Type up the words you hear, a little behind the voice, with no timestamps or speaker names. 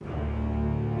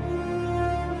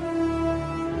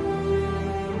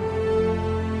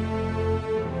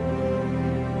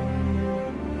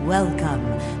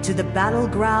Welcome to the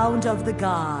battleground of the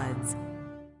gods.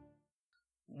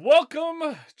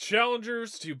 Welcome,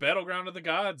 challengers, to Battleground of the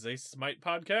Gods, a Smite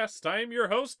podcast. I am your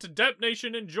host, Dep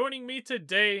Nation, and joining me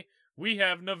today, we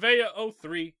have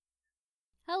Nevaeh03.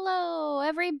 Hello,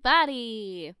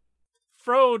 everybody.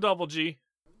 Fro Double G.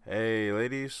 Hey,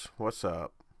 ladies, what's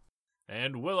up?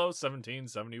 And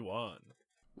Willow1771.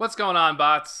 What's going on,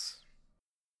 bots?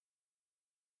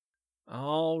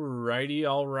 Alrighty.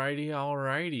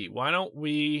 Why don't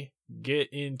we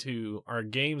get into our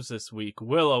games this week?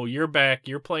 Willow, you're back.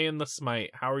 You're playing the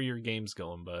Smite. How are your games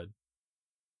going, bud?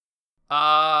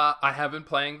 I have been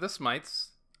playing the Smites.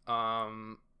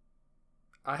 I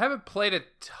haven't played a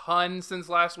ton since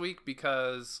last week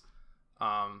because,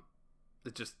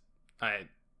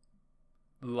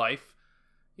 life.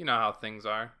 You know how things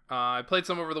are. I played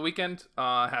some over the weekend.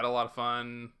 Had a lot of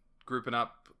fun grouping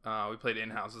up. We played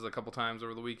in-houses a couple times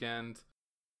over the weekend.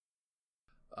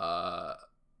 Did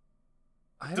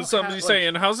somebody say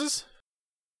in-houses?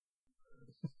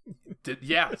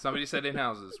 Yeah, somebody said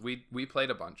in-houses. We played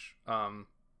a bunch.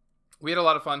 We had a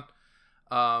lot of fun.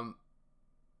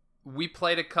 We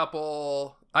played a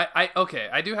couple.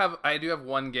 I do have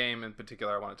one game in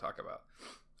particular I want to talk about.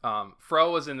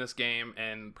 Fro was in this game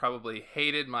and probably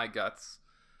hated my guts,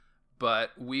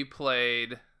 but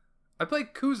I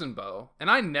played Kuzenbo, and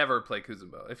I never play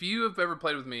Kuzenbo. If you have ever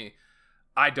played with me,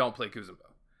 I don't play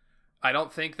Kuzenbo. I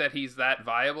don't think that he's that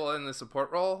viable in the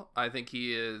support role. I think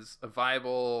he is a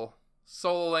viable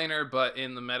solo laner, but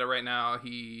in the meta right now,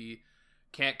 he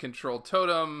can't control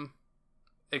totem.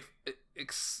 He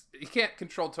can't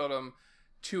control totem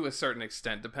to a certain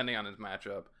extent, depending on his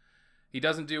matchup. He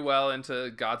doesn't do well into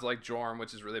gods like Jorm,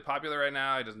 which is really popular right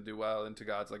now. He doesn't do well into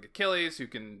gods like Achilles, who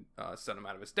can send him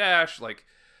out of his dash.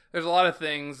 There's a lot of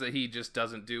things that he just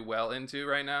doesn't do well into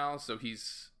right now, so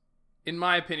he's, in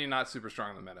my opinion, not super strong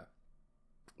in the meta.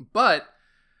 But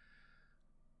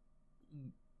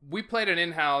we played an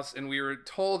in-house, and we were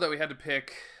told that we had to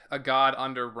pick a god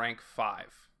under rank 5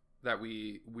 that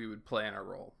we would play in our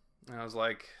role. And I was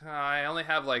like, I only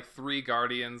have 3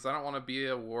 guardians. I don't want to be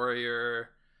a warrior,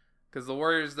 because the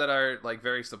warriors that are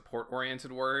very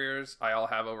support-oriented warriors, I all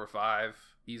have over 5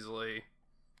 easily.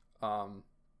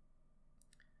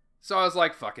 So I was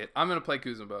like, fuck it. I'm going to play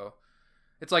Kuzenbo.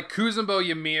 It's like Kuzenbo,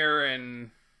 Ymir, and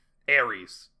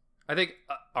Ares. I think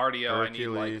Artio,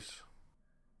 Hercules.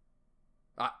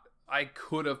 I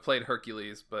could have played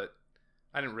Hercules, but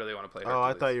I didn't really want to play Hercules. Oh,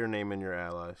 I thought you were naming your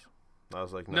allies. I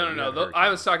was like, no. I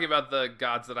was talking about the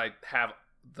gods that I have,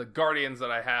 the guardians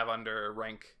that I have under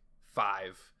rank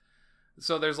 5.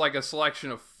 So there's a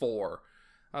selection of 4.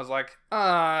 I was like,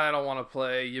 I don't want to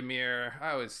play Ymir.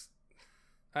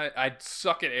 I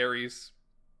suck at Ares.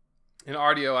 In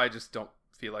Artio, I just don't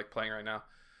feel like playing right now.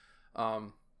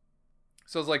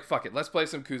 So I was like, fuck it, let's play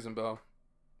some Kuzenbo.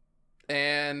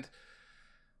 And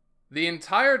the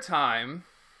entire time,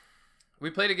 we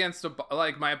played against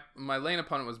my lane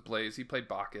opponent was Blaze. He played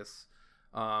Bacchus.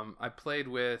 I played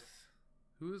with,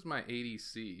 who was my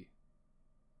ADC? Do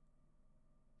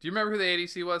you remember who the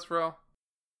ADC was, Fro?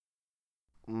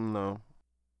 No.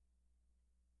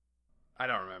 I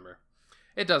don't remember.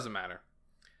 It doesn't matter.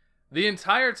 The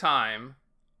entire time,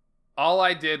 all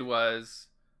I did was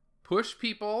push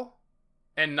people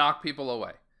and knock people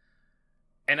away.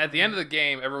 And at the end of the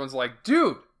game, everyone's like,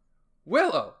 dude,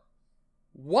 Willow,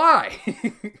 why?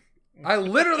 I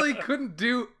literally couldn't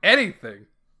do anything.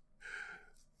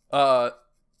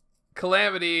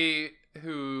 Calamity,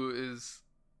 who is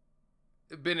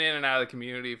been in and out of the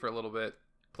community for a little bit,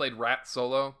 played Rat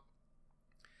solo.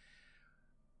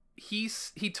 He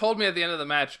told me at the end of the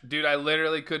match, dude, I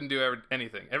literally couldn't do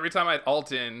anything. Every time I'd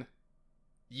ult in,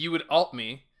 you would ult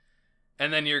me,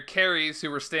 and then your carries who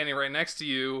were standing right next to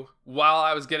you while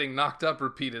I was getting knocked up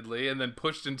repeatedly and then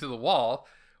pushed into the wall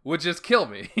would just kill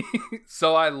me.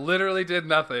 So I literally did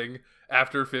nothing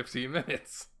after 15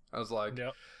 minutes. I was like,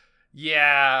 yep.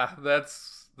 Yeah,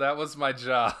 that was my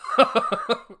job.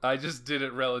 I just did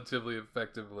it relatively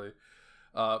effectively.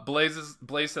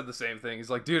 Blaze said the same thing. He's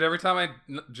like, dude, every time I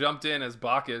jumped in as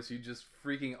Bacchus, you just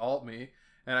freaking ult me,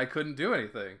 and I couldn't do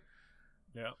anything.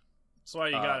 Yeah, that's why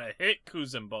you gotta hit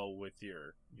Kuzenbo with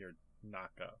your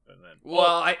knock up, and then.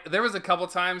 Well, there was a couple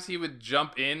times he would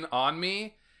jump in on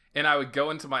me, and I would go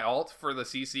into my ult for the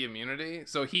CC immunity,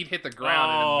 so he'd hit the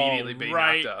ground and immediately be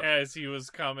knocked up as he was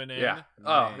coming in. Yeah.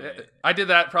 Oh, I did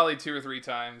that probably 2 or 3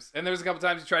 times, and there was a couple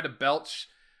times he tried to belch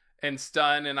and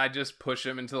stun, and I just push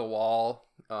him into the wall.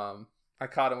 I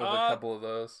caught him with a couple of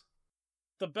those.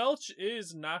 The belch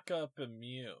is knock up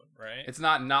immune, right? It's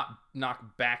not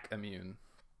knock back immune.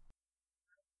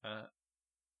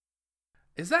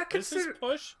 Is that considered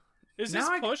push? Is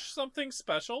Now this push something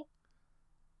special?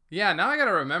 Yeah, now I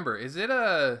gotta remember. Is it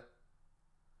a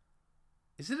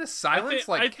silence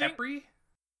I like think- Khepri?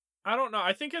 I don't know.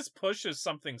 I think his push is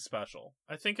something special.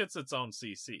 I think it's its own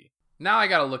CC. Now I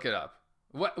gotta look it up.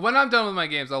 When I'm done with my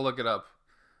games, I'll look it up.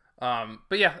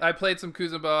 But yeah, I played some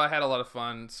Kuzenbo. I had a lot of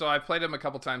fun. So I played him a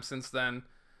couple times since then.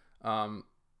 I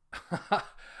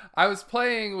was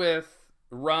playing with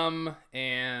Rum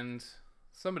and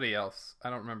somebody else.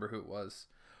 I don't remember who it was.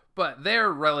 But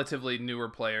they're relatively newer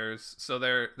players, so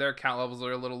their count levels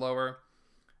are a little lower.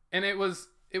 And it was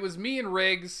me and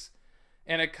Riggs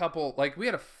and a couple, like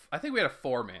I think we had a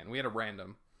 4-man. We had a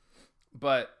random.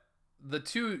 But the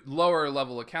two lower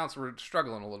level accounts were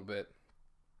struggling a little bit.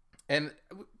 And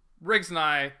Riggs and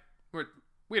I,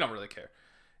 we don't really care.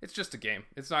 It's just a game.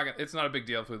 It's not a big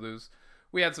deal if we lose.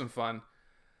 We had some fun.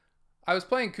 I was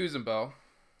playing Kuzenbo,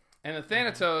 and the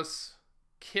Thanatos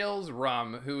kills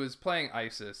Rum, who is playing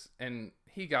Isis, and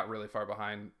he got really far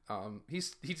behind.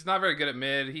 He's not very good at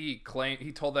mid. He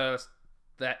told us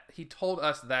that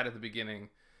at the beginning.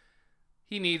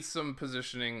 He needs some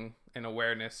positioning and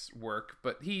awareness work,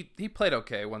 but he played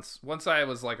okay. Once I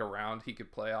was like around, he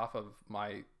could play off of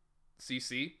my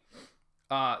CC.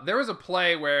 There was a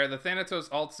play where the Thanatos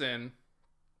ults in,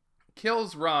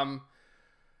 kills Rum.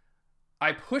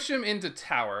 I push him into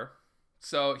tower,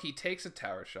 so he takes a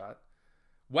tower shot.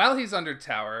 While he's under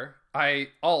tower, I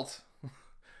ult.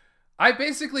 I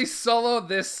basically soloed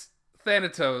this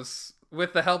Thanatos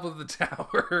with the help of the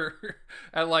tower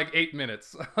at like 8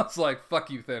 minutes. I was like,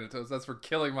 fuck you, Thanatos. That's for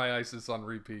killing my Isis on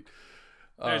repeat.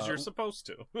 As you're supposed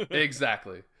to.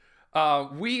 Exactly.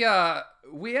 We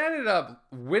ended up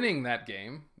winning that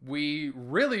game. We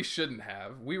really shouldn't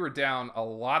have. We were down a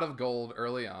lot of gold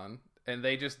early on, and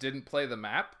they just didn't play the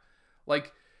map.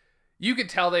 Like, you could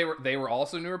tell they were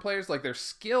also newer players. Like, their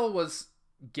skill was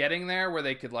getting there where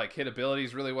they could like hit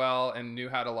abilities really well and knew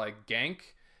how to like gank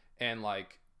and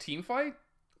like team fight,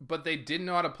 but they didn't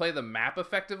know how to play the map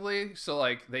effectively. So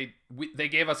like they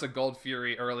gave us a Gold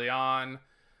Fury early on.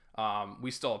 We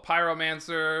stole a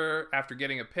Pyromancer after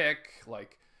getting a pick.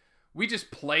 Like, we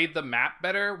just played the map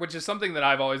better, which is something that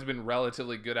I've always been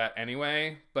relatively good at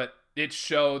anyway, but it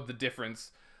showed the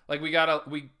difference. Like, we got a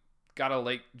late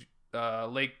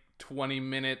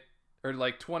 20-minute or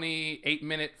like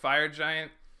 28-minute Fire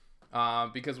Giant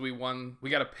because we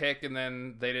got a pick and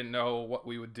then they didn't know what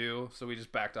we would do, so we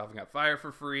just backed off and got fire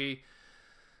for free.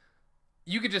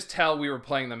 You could just tell we were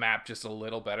playing the map just a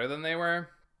little better than they were.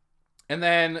 And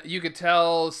then you could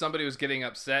tell somebody was getting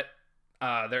upset,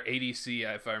 their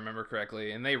ADC, if I remember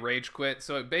correctly, and they rage quit,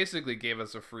 so it basically gave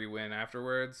us a free win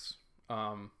afterwards.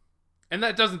 And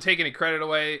that doesn't take any credit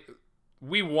away.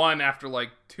 We won after like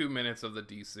 2 minutes of the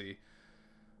DC.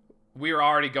 We were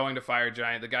already going to Fire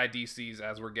Giant. The guy DCs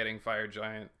as we're getting Fire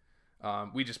Giant.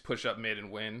 We just push up mid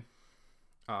and win.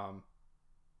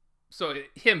 So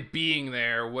him being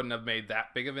there wouldn't have made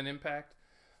that big of an impact.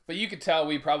 But you could tell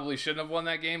we probably shouldn't have won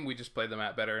that game. We just played the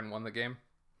map better and won the game.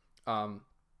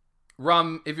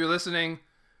 Rum, if you're listening,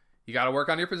 you got to work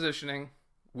on your positioning,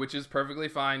 which is perfectly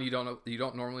fine. You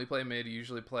don't normally play mid. You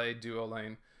usually play duo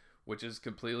lane, which is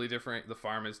completely different. The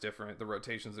farm is different. The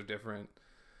rotations are different.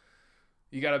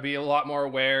 You got to be a lot more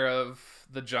aware of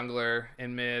the jungler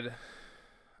in mid.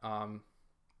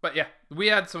 But yeah, we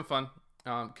had some fun.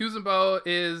 Kuzenbo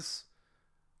is...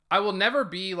 I will never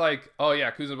be like, oh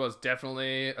yeah, Kuzenbo is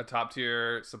definitely a top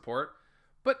tier support.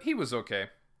 But he was okay.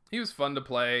 He was fun to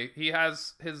play. He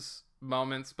has his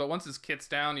moments. But once his kit's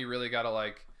down, you really got to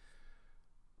like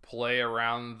play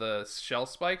around the shell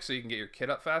spike so you can get your kit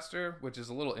up faster, which is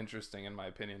a little interesting in my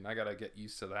opinion. I got to get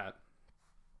used to that.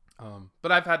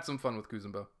 But I've had some fun with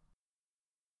Kuzenbo.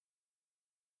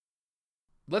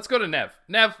 Let's go to Nev.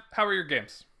 Nev, how are your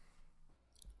games?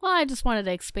 Well, I just wanted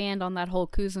to expand on that whole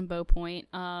Kuzenbo point.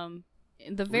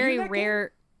 The very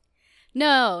rare...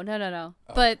 No. Oh.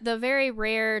 But the very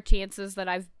rare chances that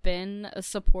I've been a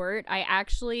support, I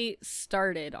actually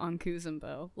started on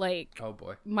Kuzenbo. Like, oh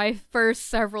boy. My first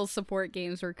several support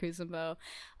games were Kuzenbo.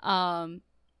 And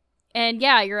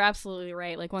yeah, you're absolutely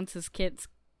right. Like, once his kit's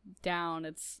down,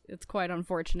 it's quite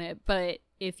unfortunate. But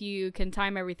if you can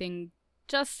time everything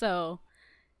just so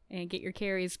and get your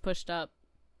carries pushed up,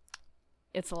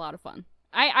 it's a lot of fun.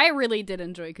 I really did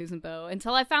enjoy Kuzenbo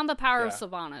until I found the power of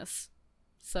Sylvanas.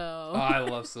 So oh, I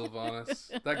love Sylvanas.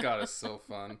 That god is so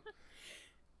fun.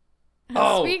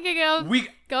 Speaking of,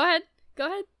 go ahead.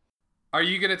 Are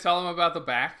you gonna tell him about the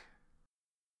back?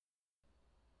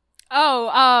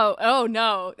 Oh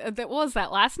no! What was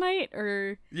that, last night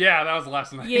or? Yeah, that was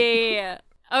last night. Yeah.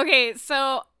 Okay,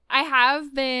 so I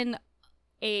have been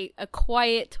a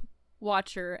quiet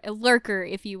watcher, a lurker,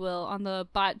 if you will, on the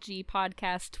BotG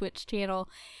podcast Twitch channel.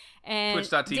 And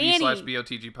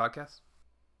Twitch.tv/BOTG podcast.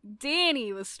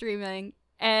 Danny was streaming,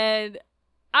 and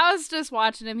I was just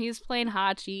watching him. He was playing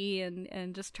Hachi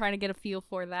and just trying to get a feel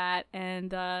for that.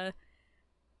 And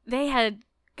they had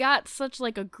got such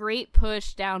like a great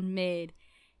push down mid,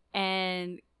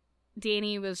 and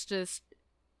Danny was just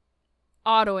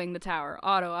autoing the tower.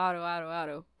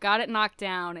 Auto. Got it knocked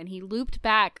down, and he looped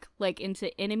back like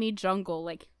into enemy jungle,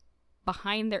 like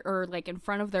behind their, or like in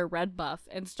front of their red buff,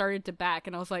 and started to back.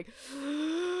 And I was like,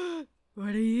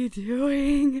 what are you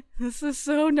doing? This is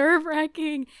so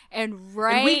nerve-wracking. And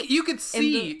you could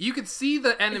see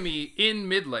the enemy in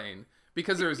mid lane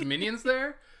because there was minions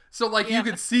there. So like you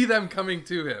could see them coming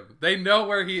to him. They know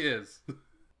where he is.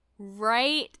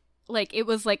 Right? Like it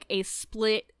was like a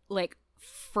split like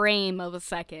frame of a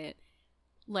second.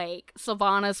 Like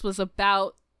Sylvanas was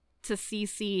about to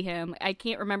CC him. I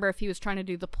can't remember if he was trying to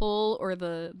do the pull or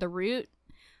the root.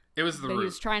 It was the root. He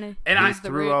was trying to. And I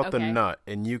threw out the nut,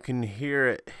 and you can hear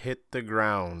it hit the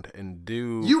ground and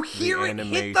do. You hear it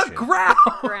hit the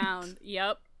ground.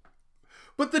 Yep.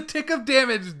 But the tick of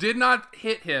damage did not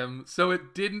hit him, so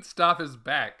it didn't stop his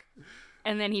back.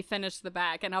 And then he finished the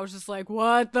back, and I was just like,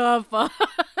 "What the fuck?"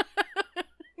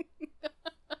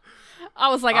 I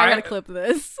was like, I gotta clip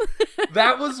this.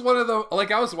 That was one of the,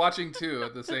 like, I was watching too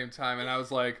at the same time, and I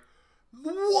was like,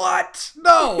 what?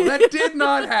 No, that did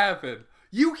not happen.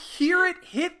 You hear it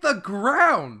hit the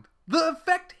ground. The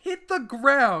effect hit the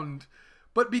ground,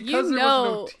 but because there was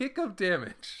no tick of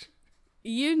damage.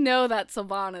 You know that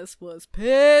Sylvanas was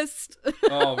pissed.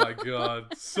 Oh my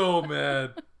god, so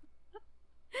mad.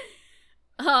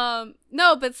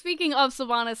 No, but speaking of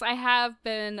Sylvanas, I have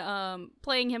been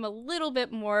playing him a little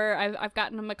bit more. I've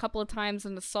gotten him a couple of times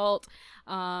in Assault.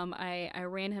 I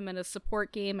ran him in a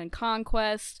support game in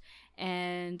Conquest,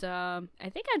 and I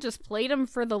think I just played him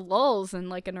for the lulz in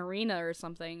like an arena or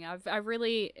something. I've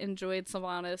really enjoyed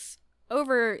Sylvanas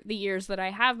over the years that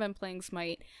I have been playing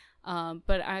Smite,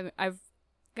 but I've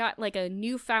got like a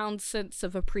newfound sense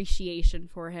of appreciation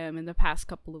for him in the past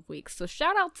couple of weeks. So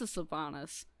shout out to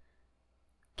Sylvanas.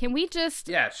 Can we just...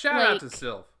 Yeah, shout out to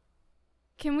Sylv.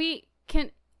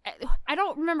 I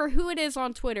don't remember who it is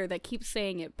on Twitter that keeps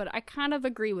saying it, but I kind of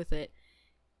agree with it.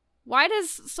 Why does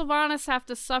Sylvanas have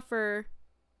to suffer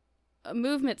a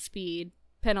movement speed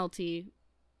penalty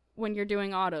when you're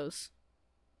doing autos?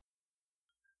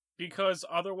 Because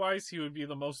otherwise he would be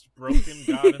the most broken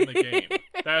god in the game.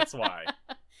 That's why.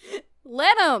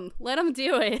 Let him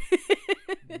do it.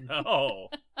 No.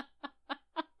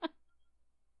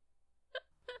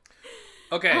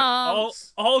 Okay.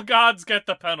 All gods get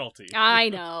the penalty. I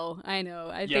know.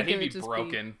 I think he'd it would be just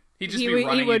broken. He'd just be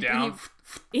running you down.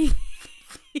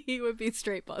 He would be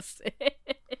straight busted.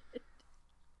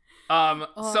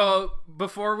 So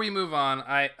before we move on,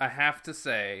 I have to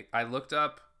say I looked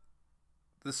up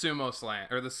the sumo slam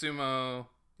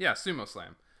sumo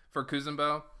slam for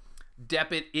Kuzenbo.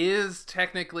 It is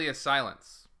technically a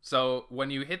silence. So when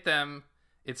you hit them,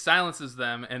 it silences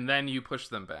them and then you push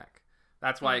them back.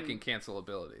 That's why it can cancel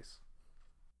abilities.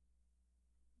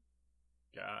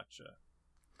 Gotcha.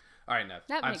 All right, Nev.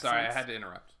 I'm sorry, I had to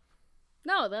interrupt.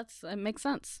 No, that makes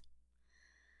sense.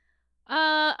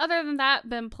 Other than that,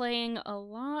 been playing a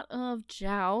lot of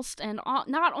Joust, and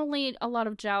not only a lot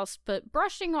of Joust, but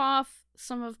brushing off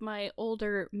some of my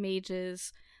older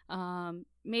mages,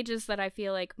 mages that I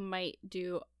feel like might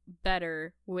do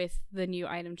better with the new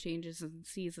item changes in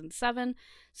Season 7.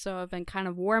 So I've been kind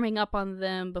of warming up on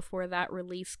them before that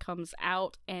release comes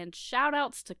out. And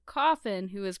shoutouts to Coffin,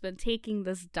 who has been taking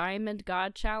this Diamond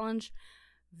God Challenge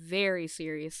very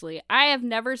seriously. I have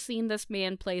never seen this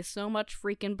man play so much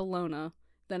freaking Bellona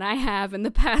than I have in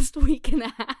the past week and a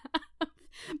half.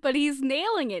 But he's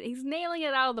nailing it. He's nailing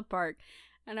it out of the park.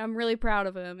 And I'm really proud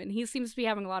of him, and he seems to be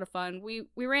having a lot of fun. We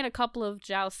ran a couple of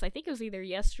jousts, I think it was either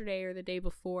yesterday or the day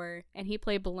before, and he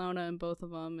played Bellona in both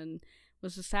of them, and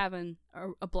was just having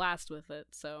a blast with it,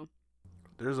 so.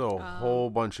 There's a whole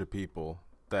bunch of people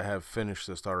that have finished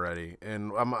this already,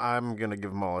 and I'm going to give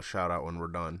them all a shout-out when we're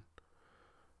done.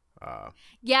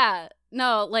 Yeah,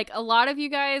 no, like, a lot of you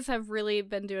guys have really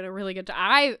been doing a really good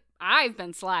job. I've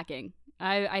been slacking.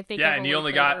 I think yeah, and you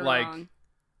only got, like,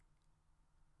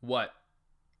 what?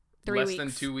 3 Less weeks.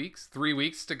 than 2 weeks? 3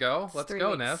 weeks to go? Let's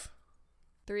go, Nev.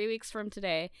 3 weeks from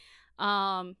today.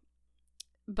 But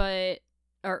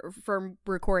from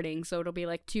recording, so it'll be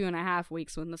like 2.5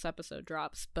 weeks when this episode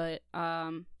drops. But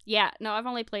yeah, no, I've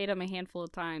only played him a handful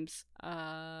of times.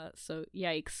 So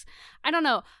yikes. I don't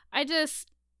know.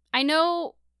 I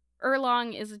know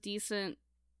Erlong is a decent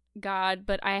god,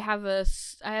 but I have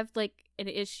like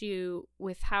an issue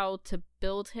with how to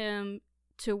build him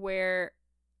to where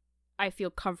I feel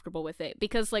comfortable with it.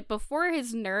 Because, like, before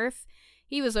his nerf,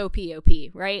 he was OP,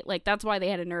 right? Like, that's why they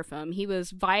had to nerf him. He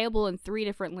was viable in 3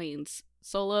 different lanes.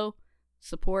 Solo,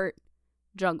 support,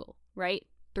 jungle, right?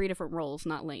 3 different roles,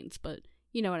 not lanes, but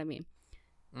you know what I mean.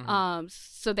 Mm-hmm.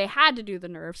 So they had to do the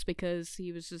nerfs because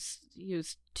he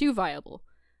was too viable.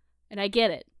 And I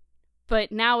get it.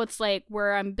 But now it's like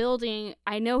where I'm building,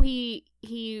 I know he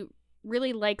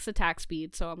really likes attack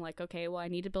speed, so I'm like, okay, well, I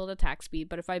need to build attack speed.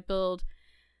 But if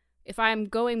I'm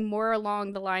going more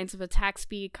along the lines of attack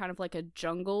speed, kind of like a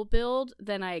jungle build,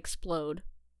 then I explode.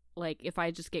 Like, if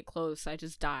I just get close, I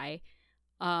just die.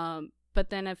 But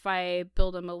then if I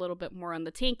build him a little bit more on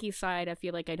the tanky side, I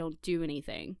feel like I don't do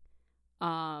anything.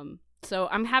 So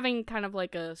I'm having kind of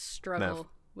like a struggle Nev,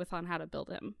 with on how to build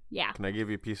him. Yeah. Can I give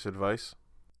you a piece of advice?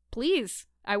 Please.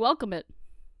 I welcome it.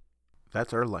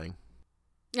 That's Erlang.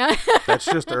 That's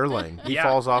just Erlang. He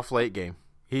falls off late game.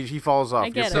 He falls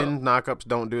off. Your pin knockups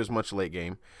don't do as much late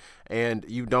game. And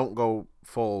you don't go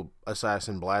full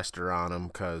Assassin Blaster on him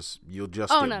because you'll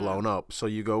just get blown up. So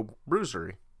you go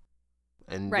Bruisery.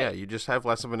 And yeah, you just have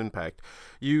less of an impact.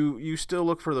 You still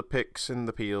look for the picks and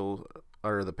the peel,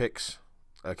 or the picks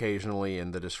occasionally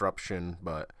and the disruption,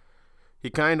 but he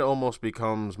kind of almost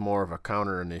becomes more of a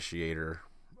counter initiator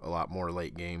a lot more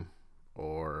late game.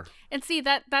 And see,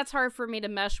 that's hard for me to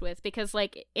mesh with because,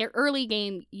 like, early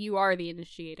game you are the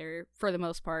initiator for the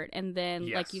most part, and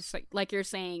then like you're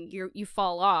saying you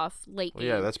fall off late game.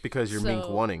 Yeah, that's because you're Mink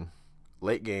 1ing.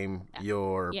 Late game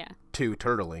you're 2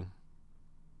 turtling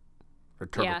or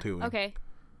turtle 2ing. Okay.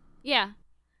 Yeah.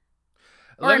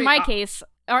 Or in my case,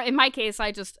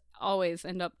 I just always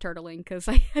end up turtling because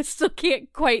I still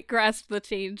can't quite grasp the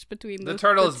change between the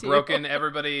turtle is broken.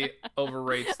 Everybody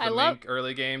overrates the Mink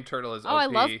early game. Turtle is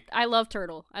OP. I love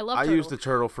turtle. I use the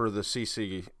turtle for the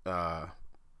CC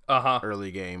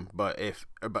early game, but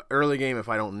early game if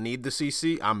I don't need the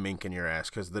CC, I'm minking your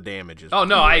ass because the damage is. Oh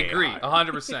no, I agree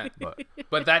 100%.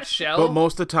 But that shell. But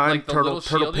most of the time, like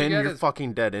turtle pin, you're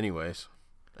fucking dead anyways.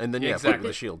 And then put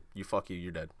the shield.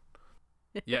 You're dead.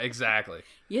 Yeah, exactly.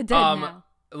 You're dead now.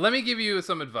 Let me give you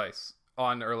some advice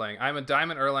on Erlang. I'm a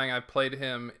Diamond Erlang.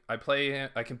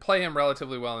 I can play him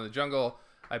relatively well in the jungle.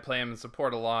 I play him in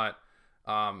support a lot.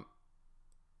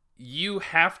 You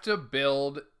have to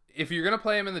build, if you're going to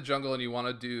play him in the jungle and you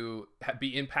want to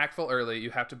be impactful early,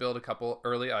 you have to build a couple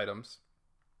early items.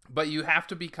 But you have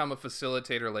to become a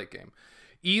facilitator late game.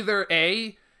 Either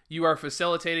A, you are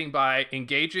facilitating by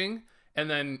engaging and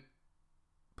then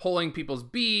pulling people's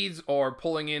beads or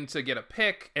pulling in to get a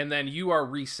pick, and then you are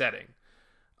resetting.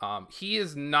 He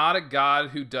is not a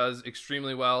god who does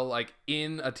extremely well like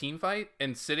in a team fight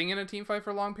and sitting in a team fight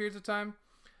for long periods of time,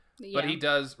 but he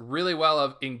does really well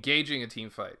of engaging a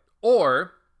team fight.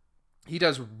 Or he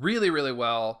does really, really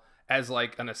well as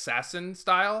like an assassin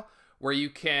style where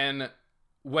you can,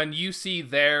 when you see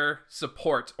their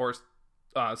support or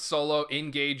solo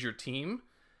engage your team,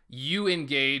 you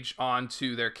engage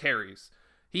onto their carries.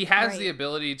 He has the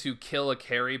ability to kill a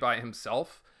carry by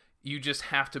himself. You just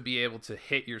have to be able to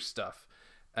hit your stuff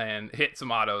and hit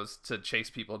some autos to chase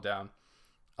people down.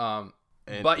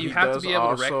 But you have to be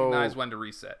able to recognize when to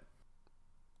reset.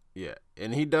 Yeah,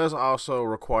 and he does also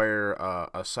require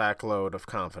a sack load of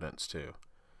confidence too.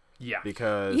 Yeah.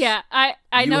 Because I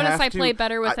notice I play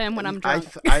better with him when I'm drunk.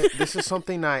 This is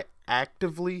something I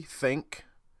actively think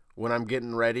when I'm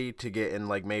getting ready to get in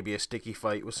like maybe a sticky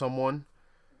fight with someone.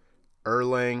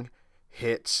 Erlang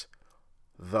hits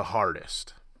the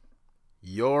hardest.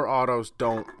 Your autos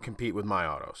don't compete with my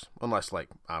autos. Unless, like,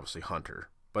 obviously Hunter.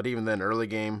 But even then, early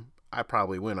game, I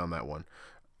probably win on that one.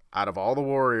 Out of all the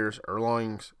warriors,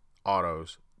 Erlang's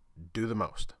autos do the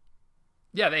most.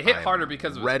 Yeah, they hit harder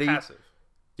because of his passive.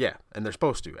 Yeah, and they're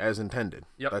supposed to, as intended.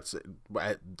 Yep. That's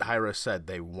Hyra said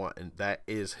they want, and that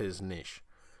is his niche.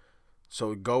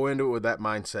 So go into it with that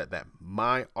mindset that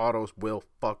my autos will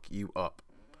fuck you up.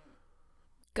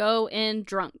 Go in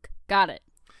drunk. Got it.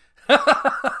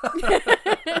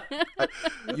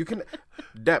 You can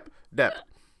Depp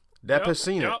has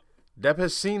seen it. Depp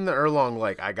has seen the Erlang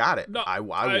like I got it. No, I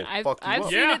will fuck you up. I've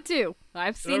seen it too.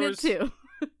 I've seen it too.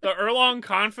 The Erlang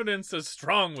confidence is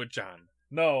strong with John.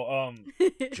 No,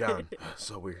 John,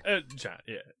 so weird. John,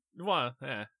 yeah. Well,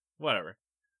 whatever.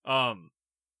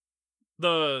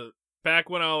 The back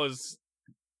when I was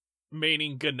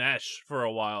maining Ganesh for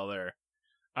a while there,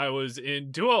 I was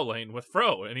in duo lane with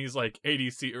Fro, and he's like,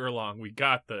 ADC Erlang, we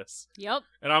got this. Yep.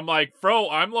 And I'm like, Fro,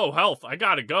 I'm low health, I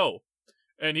gotta go.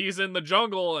 And he's in the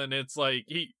jungle, and it's like,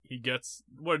 he gets,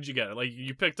 what did you get? Like,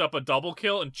 you picked up a double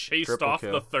kill and chased Triple off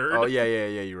kill. the third? Oh, yeah,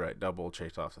 you're right. Double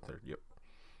chased off the third, yep.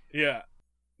 Yeah.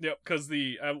 Yep, because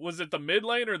was it the mid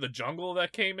lane or the jungle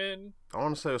that came in? I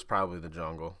want to say it was probably the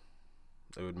jungle.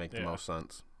 It would make the most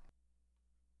sense.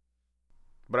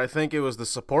 But I think it was the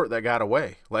support that got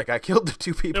away. Like, I killed the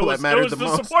two people that mattered the most. It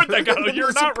was the support that got away.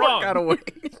 You're not wrong. Got away.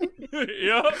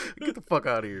 Yeah. Get the fuck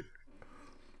out of here.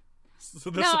 So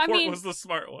the support was the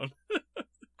smart one.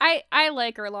 I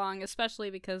like Erlong,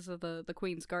 especially because of the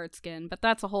Queen's Guard skin, but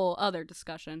that's a whole other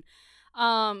discussion.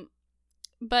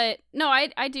 But no,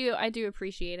 I do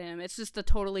appreciate him. It's just a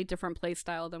totally different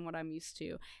playstyle than what I'm used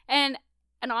to. And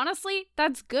honestly,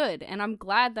 that's good. And I'm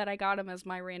glad that I got him as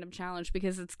my random challenge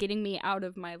because it's getting me out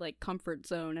of my like comfort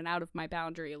zone and out of my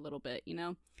boundary a little bit, you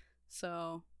know?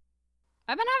 So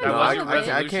I've been having fun with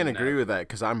it. I can't agree with that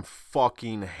because I'm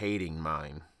fucking hating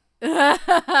mine.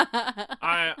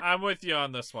 I'm with you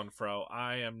on this one, Fro.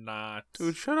 I am not.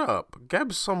 Dude, shut up.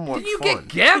 Geb's somewhat Did you fun. get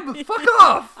Geb? Fuck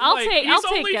off. I'll take He's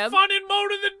Geb. only fun in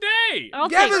mode of the day.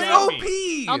 Geb is OP.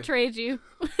 I'll trade you.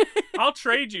 I'll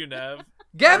trade you, Nev.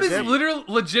 Geb is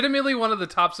legitimately one of the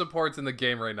top supports in the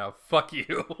game right now. Fuck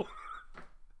you.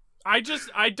 I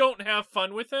don't have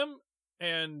fun with him,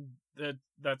 and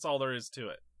that's all there is to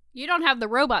it. You don't have the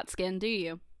robot skin, do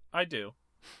you? I do.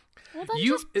 Well, then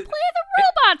just play the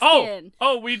robot skin.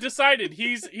 Oh, we decided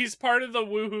he's part of the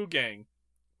Woohoo gang.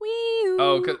 Wee-oo.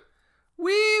 Oh,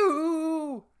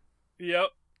 wee-oo. Yep.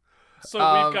 So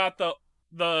we've got the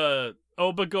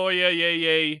Obagoya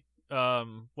yay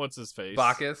what's his face?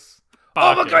 Bacchus.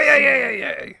 Obagoya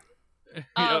yay.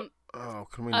 Yep. Oh,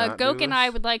 can we not Goke do and this? I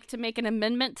would like to make an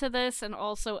amendment to this and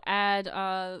also add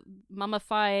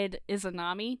mummified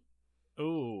Izanami.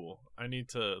 Ooh, I need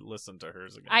to listen to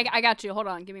hers again. I got you. Hold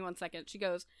on. Give me 1 second. She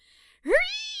goes, Yeah.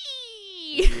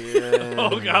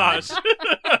 Oh, gosh.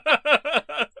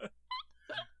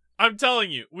 I'm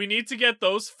telling you, we need to get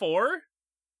those 4,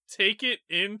 take it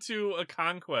into a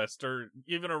conquest or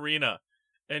even arena,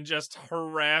 and just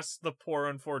harass the poor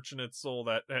unfortunate soul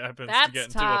that happens to get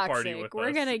into a party with us.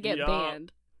 We're gonna get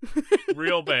banned.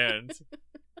 Real banned.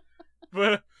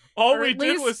 But all we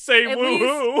did was say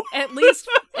woohoo. At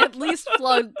least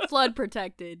flood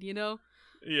protected, you know?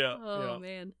 Yeah. Oh yeah.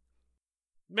 man.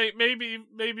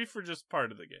 Maybe for just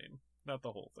part of the game, not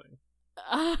the whole thing.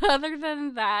 Other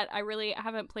than that, I really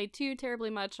haven't played too terribly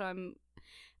much. I'm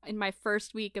in my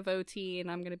first week of OT, and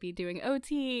I'm gonna be doing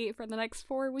OT for the next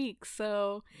 4 weeks.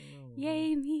 So,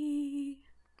 yay me!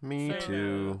 Me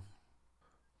too.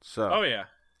 So, oh yeah,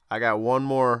 I got one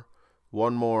more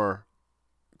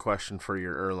question for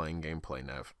your Erlang gameplay,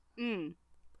 Nev.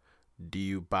 Do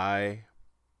you buy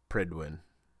Pridwin?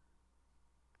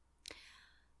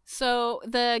 So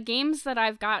the games that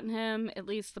I've gotten him, at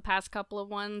least the past couple of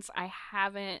ones, I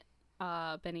haven't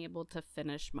been able to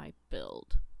finish my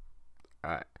build.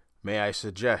 All right. May I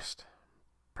suggest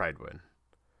Pridwin?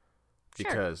 Sure.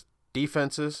 Because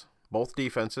both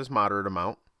defenses, moderate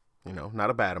amount, not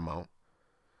a bad amount.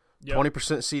 Yep. 20%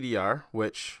 CDR,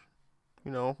 which,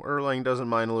 Erlang doesn't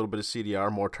mind a little bit of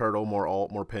CDR, more turtle, more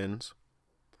ult, more pins.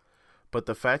 But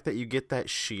the fact that you get that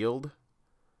shield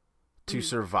to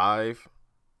survive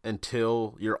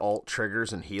until your ult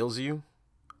triggers and heals you,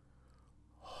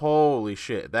 holy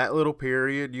shit. That little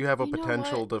period, you have a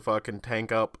potential to fucking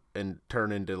tank up and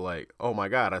turn into like, oh my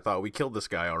god, I thought we killed this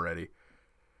guy already.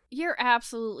 You're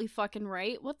absolutely fucking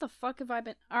right. What the fuck have I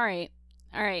been... Alright.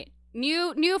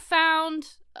 Newfound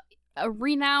a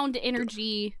renowned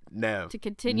energy to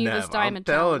continue this diamond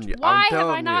challenge. Why have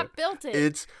I not built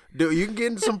it? Dude, you can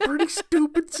get in some pretty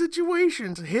stupid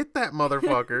situations. Hit that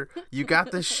motherfucker. You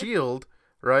got the shield,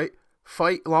 right?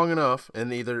 Fight long enough,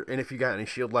 and if you got any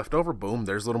shield left over, boom,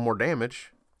 there's a little more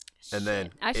damage. And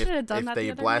then I should have done that if the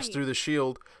they other blast night. through the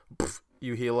shield,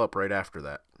 you heal up right after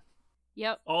that.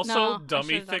 Yep. Also, No,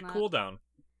 dummy I should've thick done that. cooldown.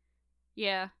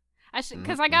 Yeah.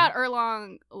 Because I got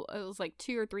Erlong, it was like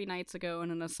 2 or 3 nights ago in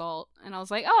an assault, and I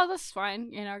was like, oh, this is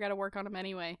fine. I got to work on him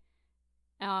anyway.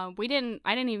 I didn't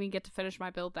even get to finish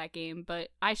my build that game, but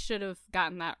I should have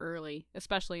gotten that early,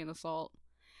 especially in assault,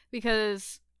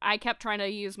 because I kept trying to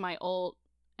use my ult,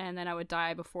 and then I would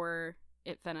die before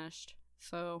it finished.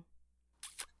 So,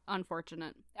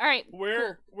 unfortunate. All right.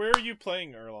 Where are you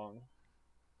playing Erlong?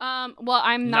 Well,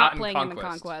 I'm Not not in playing him in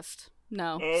Conquest. Conquest.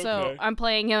 No. Okay. So I'm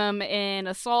playing him in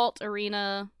Assault,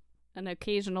 Arena, an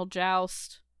occasional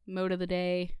Joust, Mode of the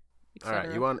Day, All etc.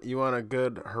 right, you want a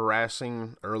good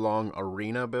harassing Erlong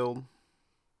arena build?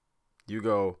 You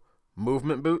go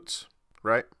movement boots,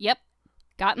 right? Yep.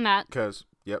 Gotten that. Because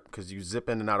you zip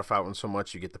in and out of fountain so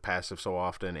much, you get the passive so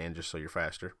often, and just so you're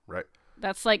faster, right?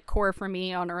 That's like core for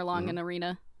me on Erlong and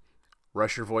Arena.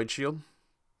 Rush your Void Shield,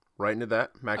 right into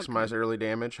that. Maximize early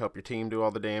damage, help your team do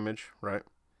all the damage, right?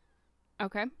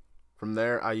 Okay. From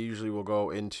there, I usually will go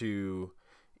into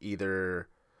either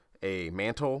a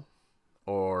mantle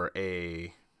or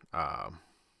a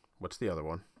what's the other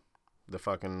one?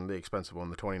 The expensive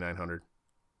one, the 2900.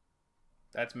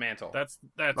 That's mantle. That's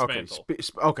okay, mantle.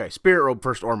 Okay, spirit robe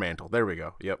first or mantle. There we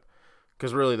go. Yep.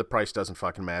 Because really, the price doesn't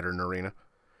fucking matter in arena.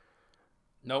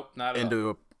 Nope, not at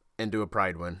all. Into a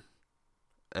pride win,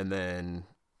 and then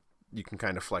you can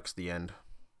kind of flex the end.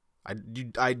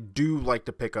 I do like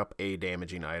to pick up a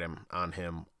damaging item on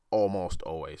him almost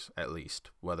always, at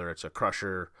least, whether it's a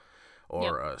crusher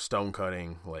or a stone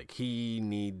cutting. Like, he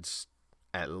needs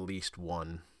at least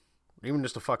one, even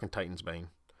just a fucking Titan's Bane,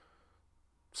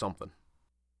 something.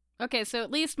 Okay, so at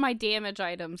least my damage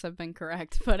items have been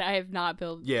correct, but I have not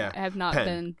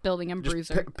been building him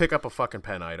bruiser. Pick up a fucking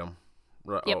pen item,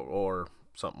 or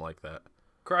something like that.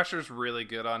 Crusher's really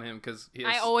good on him because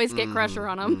I always get Crusher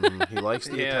on him. He likes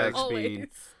the attack speed.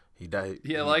 He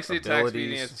likes the attack speed.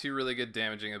 And he has 2 really good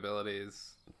damaging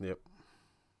abilities. Yep.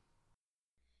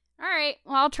 All right,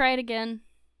 well, I'll try it again.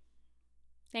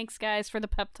 Thanks, guys, for the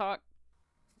pep talk.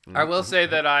 I will say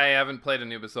that I haven't played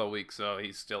Anubis all week, so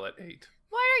he's still at 8.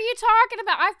 What are you talking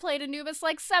about? I've played Anubis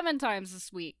like 7 times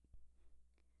this week.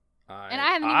 And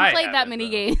I haven't even played that many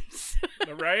games.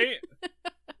 Right?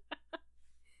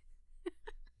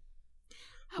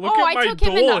 I took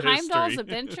him into Heimdall's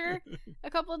Adventure a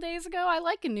couple of days ago. I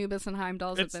like Anubis and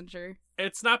Heimdall's Adventure.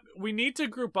 It's not. We need to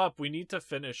group up. We need to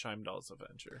finish Heimdall's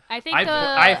Adventure. I think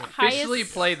I officially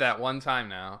played that one time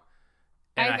now.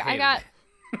 And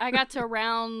I got to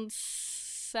round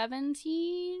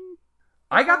 17.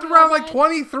 I got to round like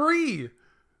 23.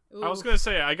 I was gonna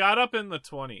say I got up in the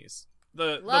 20s.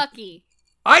 Lucky.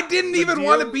 I didn't even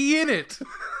want to be in it.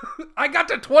 I got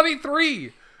to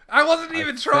 23. I wasn't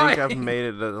even trying. I think I've made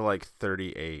it to like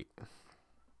 38.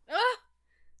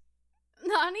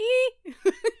 Nani?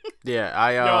 Yeah,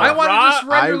 I wanted to just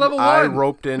render level 1. I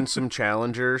roped in some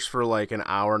challengers for like an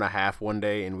hour and a half one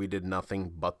day, and we did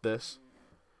nothing but this.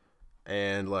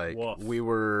 And like we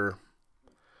were,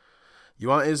 you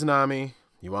want Izanami,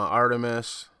 you want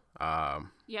Artemis.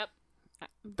 Yep.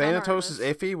 Thanatos is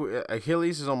iffy.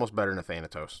 Achilles is almost better than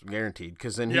Thanatos, guaranteed,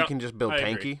 because then he can just build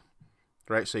tanky,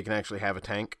 right? So you can actually have a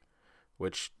tank,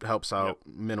 which helps out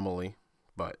minimally,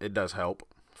 but it does help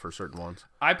for certain ones.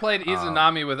 I played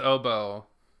Izanami with Oboe.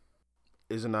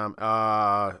 Izanami,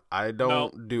 I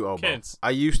don't do Oboe. Kins. I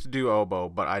used to do Oboe,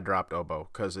 but I dropped Oboe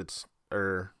because it's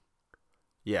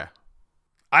yeah.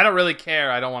 I don't really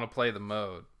care. I don't want to play the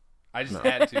mode. I just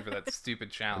had to for that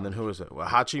stupid challenge. And then who was it? Well,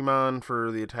 Hachiman for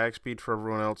the attack speed for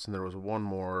everyone else, and there was one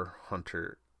more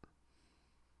hunter.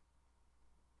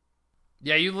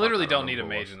 Yeah, you literally don't need a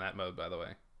mage in that mode, by the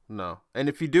way. No. And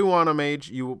if you do want a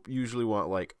mage, you usually want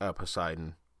like a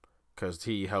Poseidon, because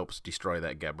he helps destroy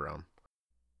that Gebron.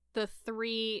 The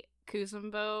 3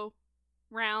 Kuzumbo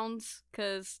rounds,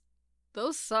 because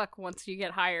those suck once you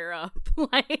get higher up.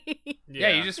 Yeah,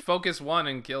 you just focus one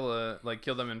and kill them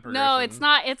in progression. No, it's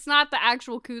not the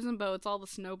actual Kuzumbo, it's all the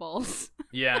snowballs.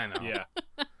 Yeah, I know. Yeah.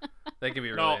 They can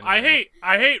be really annoying.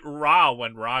 I hate Ra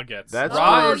when Ra gets. That's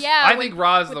Ra. Yeah, I think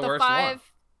Ra is the worst 5, one.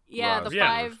 Yeah, the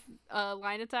 5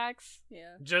 line attacks.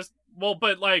 Yeah.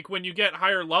 But like when you get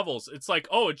higher levels, it's like,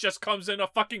 it just comes in a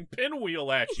fucking pinwheel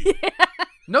at you. Yeah.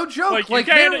 No joke. Like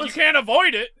you can't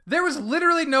avoid it. There was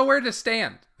literally nowhere to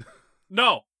stand.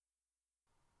 No.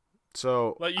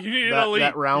 So like you need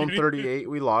that round 38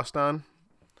 we lost on.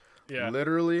 Yeah.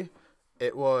 Literally,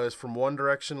 it was from one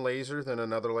direction laser, then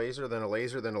another laser, then a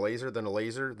laser, then a laser, then a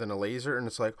laser, then a laser, and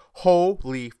it's like,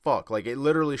 holy fuck. Like it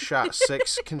literally shot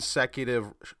 6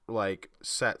 consecutive like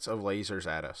sets of lasers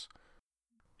at us.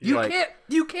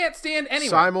 You can't stand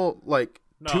anywhere.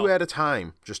 2 at a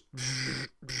time. Just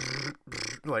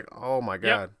like, oh my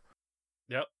god.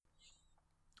 Yep.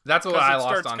 That's what I lost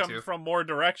on too. Starts coming from more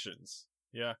directions.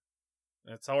 Yeah.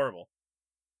 It's horrible.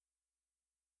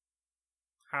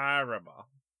 Horrible.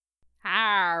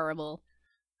 Horrible.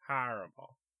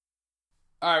 Horrible.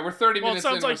 All right, we're 30 minutes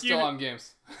in. We're still on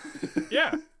games.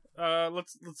 Yeah.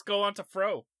 Let's go on to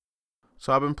Fro.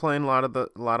 So I've been playing a lot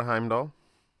of Heimdall.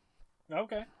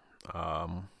 Okay.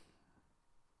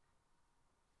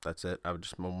 That's it. I would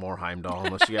just more Heimdall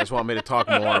unless you guys want me to talk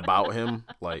more about him.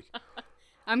 Like,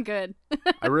 I'm good.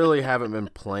 I really haven't been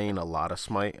playing a lot of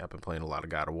Smite. I've been playing a lot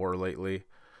of God of War lately.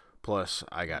 Plus,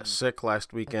 I got sick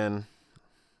last weekend.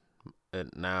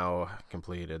 It now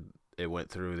completed. It went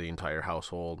through the entire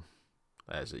household,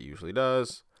 as it usually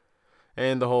does.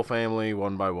 And the whole family,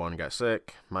 one by one, got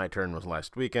sick. My turn was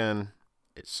last weekend.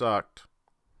 It sucked.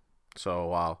 So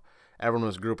while everyone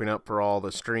was grouping up for all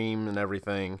the stream and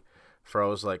everything,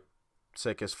 Fro's like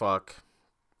sick as fuck,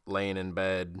 laying in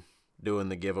bed, doing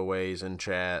the giveaways in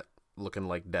chat, looking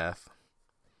like death.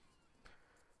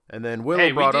 And then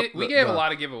Willow brought up... We gave a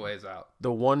lot of giveaways out.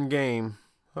 The one game...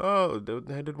 Oh,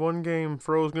 they did one game.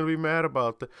 Fro's going to be mad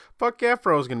about this. Fuck yeah,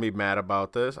 Fro's going to be mad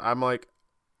about this. I'm like,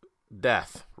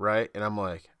 death, right? And I'm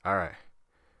like, all right.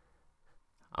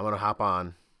 I'm going to hop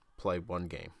on, play one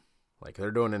game. Like,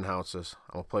 they're doing in-houses.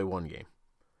 I'm going to play one game.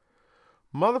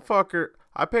 Motherfucker,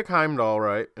 I pick Heimdall,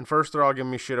 right? And first they're all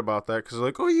giving me shit about that because they're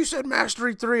like, oh, you said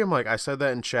Mastery 3. I'm like, I said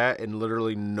that in chat, and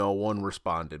literally no one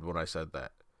responded when I said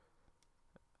that.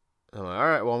 I'm like, all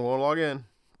right, well, I'm going to log in.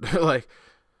 Like,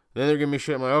 then they're giving me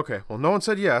shit. I'm like, okay, well, no one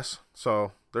said yes,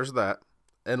 so there's that.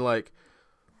 And, like,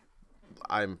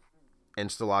 I'm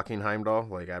insta-locking Heimdall.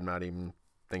 Like, I'm not even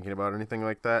thinking about anything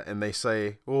like that. And they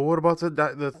say, well, what about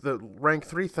the rank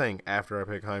 3 thing after I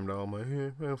pick Heimdall? I'm like,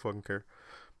 I don't fucking care.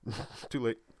 Too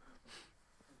late.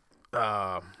 Wait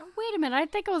a minute, I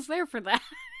think I was there for that.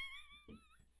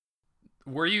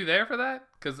 Were you there for that?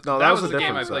 Because no, that was the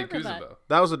game I played Kuzenbo.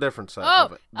 That was a different set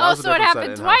of it. So it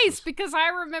happened twice because I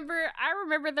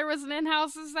remember there was an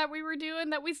in-houses that we were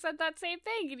doing that we said that same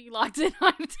thing and he locked in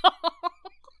Heimdall.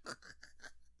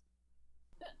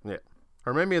 Yeah.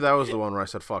 Or maybe that was the one where I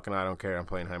said, fucking I don't care, I'm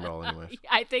playing Heimdall anyways.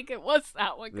 I think it was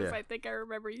that one because I think I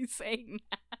remember you saying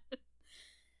that.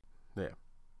 Yeah.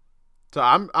 So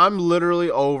I'm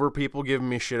literally over people giving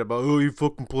me shit about, oh, you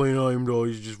fucking playing Heimdall,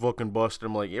 he's just fucking busted.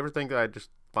 I'm like, you ever think that I just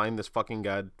find this fucking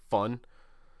god fun?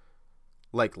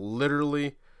 Like,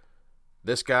 literally,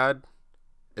 this god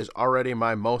is already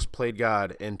my most played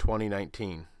god in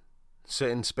 2019. Sit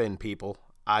and spin, people.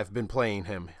 I've been playing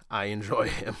him. I enjoy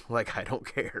him. Like, I don't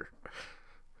care.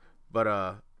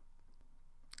 But,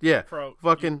 yeah. Bro,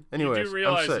 anyways, you do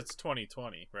realize I'm sick. It's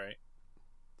 2020, right?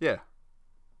 Yeah.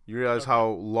 You realize how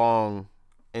long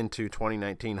into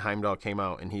 2019 Heimdall came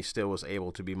out and he still was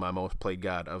able to be my most played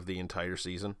god of the entire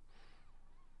season?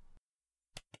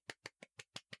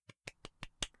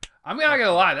 I'm not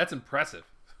gonna lie, that's impressive.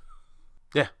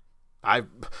 Yeah. I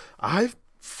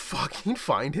fucking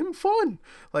find him fun.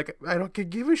 Like, I don't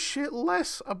could give a shit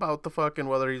less about the fucking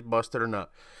whether he's busted or not.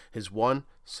 His one,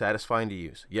 satisfying to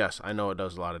use. Yes, I know it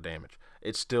does a lot of damage.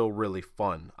 It's still really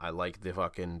fun. I like the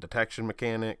fucking detection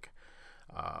mechanic.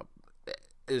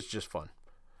 It's just fun.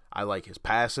 I like his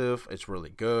passive. It's really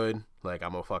good. Like,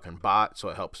 I'm a fucking bot, so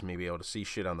it helps me be able to see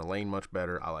shit on the lane much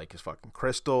better. I like his fucking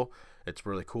crystal. It's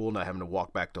really cool not having to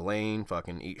walk back to lane,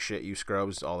 fucking eat shit, you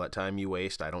scrubs, all that time you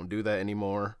waste. I don't do that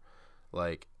anymore.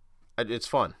 Like, it's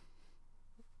fun.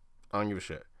 I don't give a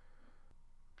shit.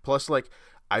 Plus, like,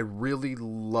 I really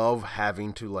love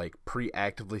having to, like,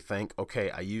 pre-actively think, okay,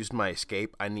 I used my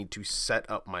escape. I need to set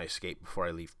up my escape before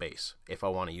I leave base if I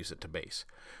want to use it to base.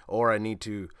 Or I need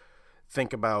to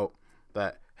think about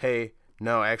that, hey,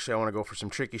 no, actually I want to go for some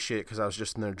tricky shit because I was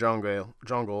just in their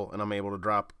jungle and I'm able to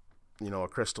drop, a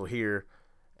crystal here.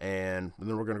 And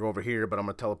then we're going to go over here, but I'm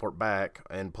going to teleport back.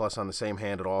 And plus, on the same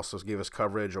hand, it'll also give us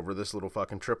coverage over this little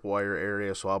fucking tripwire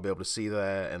area. So I'll be able to see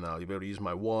that. And I'll be able to use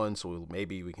my one. So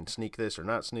maybe we can sneak this or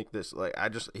not sneak this. Like,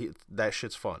 that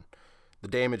shit's fun. The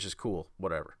damage is cool.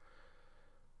 Whatever.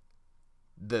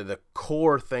 The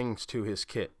core things to his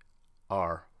kit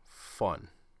are fun.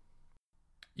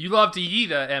 You love to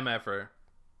yeet a MFer.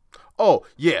 Oh,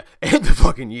 yeah, and the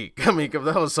fucking yeet. I mean,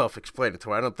 that was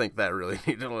self-explanatory. I don't think that really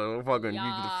needed to fucking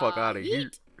yeet the fuck out of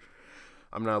here.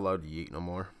 I'm not allowed to yeet no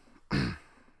more.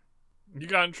 You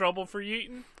got in trouble for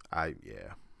yeeting? I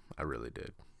really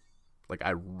did. Like,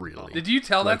 I really... Did you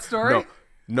tell that story?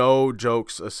 No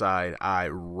jokes aside, I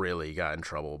really got in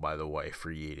trouble, by the way,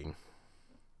 for yeeting.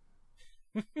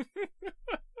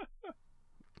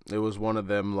 It was one of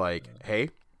them, like,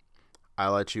 hey, I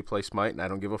let you play Smite and I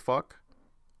don't give a fuck.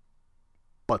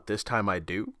 But this time I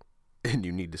do, and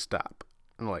you need to stop.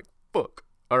 I'm like, fuck.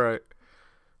 All right.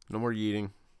 No more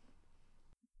yeeting.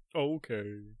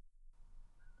 Okay.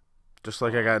 Just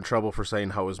like I got in trouble for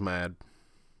saying I was mad.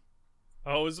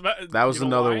 I was mad. That was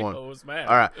another one. I was mad.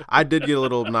 All right. I did get a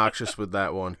little obnoxious with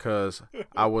that one because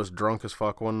I was drunk as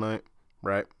fuck one night,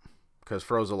 right? Because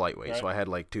Fro's a lightweight, so I had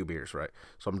like 2 beers, right?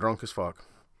 So I'm drunk as fuck.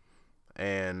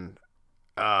 And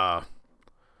I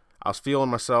was feeling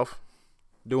myself,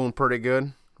 doing pretty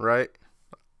good. Right?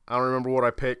 I don't remember what I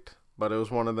picked, but it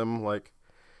was one of them, like,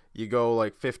 you go,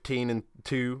 like, 15-2,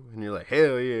 and you're like,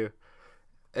 hell yeah.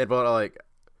 And, but, like,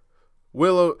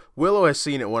 Willow has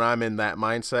seen it when I'm in that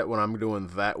mindset, when I'm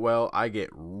doing that well, I get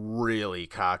really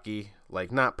cocky.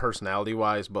 Like, not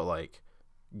personality-wise, but, like,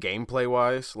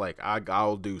 gameplay-wise. Like,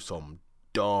 I'll do some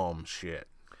dumb shit.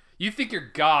 You think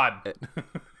you're God.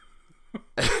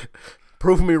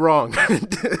 Prove me wrong.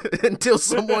 Until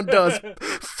someone does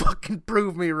fucking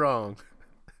prove me wrong.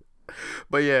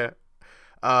 But yeah,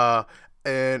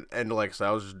 And like I said,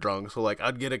 I was just drunk, so like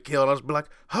I'd get a kill, and I was be like,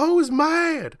 "Ho is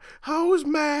mad, Ho is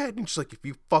mad," and she's like, "If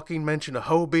you fucking mention a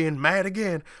Ho being mad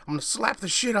again, I'm gonna slap the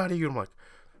shit out of you." I'm like,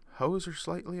 "Hoes are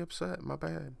slightly upset. My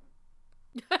bad."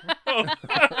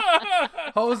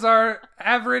 Hoes are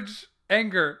average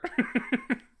anger.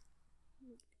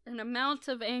 An amount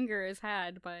of anger is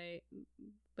had by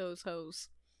those hoes.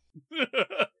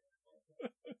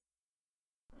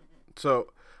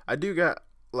 So I do got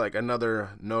like another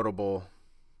notable.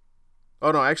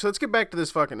 Oh no, actually, let's get back to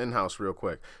this fucking in-house real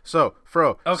quick. So,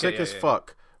 Fro, sick as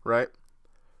fuck, right?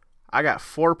 I got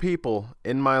 4 people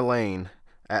in my lane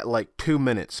at like 2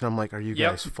 minutes, and I'm like, are you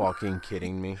guys fucking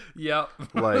kidding me? Yep.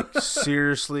 Like,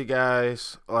 seriously,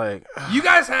 guys? Like, you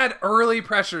guys had early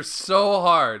pressure so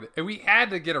hard, and we had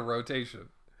to get a rotation.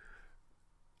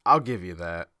 I'll give you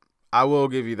that. I will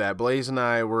give you that. Blaze and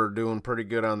I were doing pretty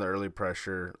good on the early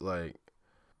pressure. Like,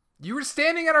 you were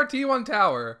standing at our T1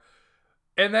 tower,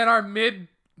 and then our mid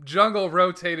jungle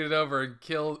rotated over and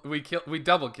we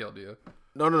double killed you.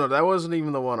 No, that wasn't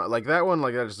even the one. Like, that one,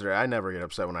 like, I never get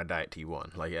upset when I die at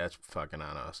T1. Like, yeah, that's fucking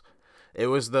on us. It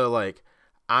was the, like,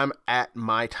 I'm at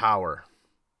my tower,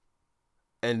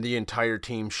 and the entire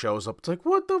team shows up. It's like,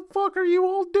 what the fuck are you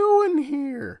all doing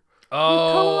here?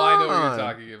 Oh, I know what you're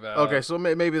talking about. Okay, so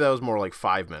maybe that was more like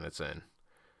 5 minutes in.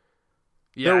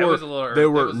 Yeah, it was a little early.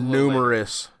 There were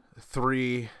numerous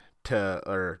 2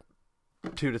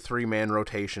 to 3 man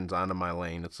rotations onto my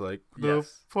lane. It's like, the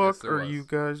fuck are you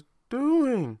guys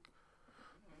doing?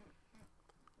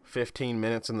 15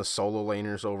 minutes and the solo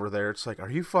laners over there. It's like, are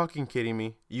you fucking kidding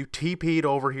me? You TP'd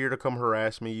over here to come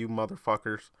harass me, you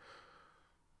motherfuckers.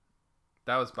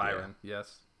 That was Byron. Yeah.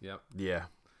 Yes. Yep.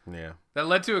 Yeah. That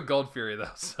led to a Gold Fury, though,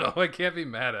 so I can't be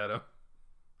mad at him.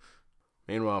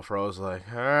 Meanwhile, Fro's like,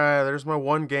 all right, there's my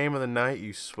one game of the night,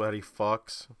 you sweaty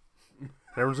fucks. And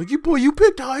everyone's like, you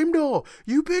picked Heimdall.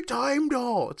 You picked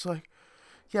Heimdall. It's like,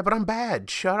 yeah, but I'm bad.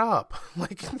 Shut up.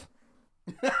 Like,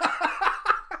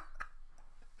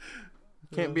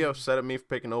 can't be upset at me for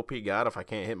picking OP God if I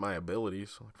can't hit my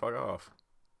abilities. Like, fuck off.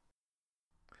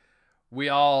 We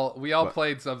all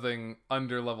played something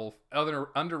under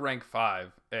rank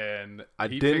 5, and I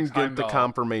didn't get the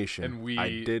confirmation. And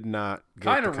I did not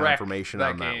get the confirmation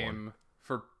on that one.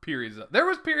 For periods, there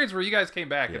was periods where you guys came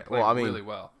back and played really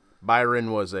well.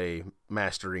 Byron was a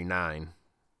Mastery 9,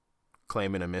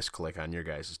 claiming a misclick on your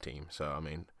guys' team. So I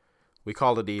mean, we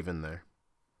called it even there.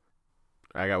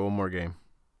 I got one more game.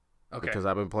 Okay. Because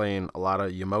I've been playing a lot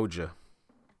of Yemoja,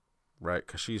 right?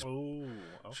 Because she's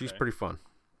pretty fun.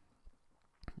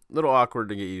 A little awkward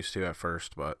to get used to at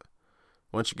first, but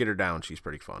once you get her down, she's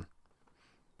pretty fun.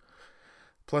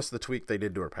 Plus the tweak they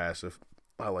did to her passive.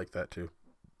 I like that too.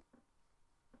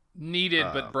 Needed,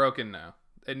 but broken now.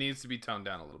 It needs to be toned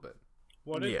down a little bit.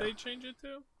 What did they change it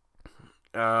to?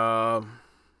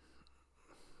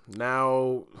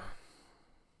 Now,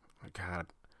 God.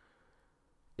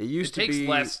 It takes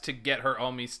less to get her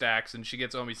Omi stacks, and she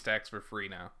gets Omi stacks for free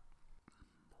now.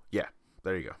 Yeah,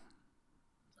 there you go.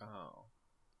 Oh.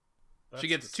 She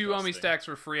gets disgusting. 2 Omi stacks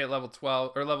for free at level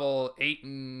 12 or level 8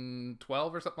 and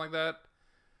 12 or something like that.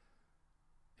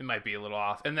 It might be a little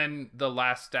off. And then the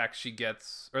last stack she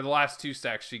gets, or the last 2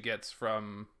 stacks she gets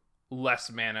from less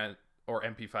mana or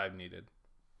MP5 needed.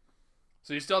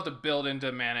 So you still have to build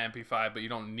into mana MP5, but you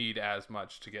don't need as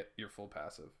much to get your full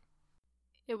passive.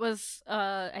 It was,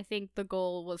 I think the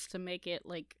goal was to make it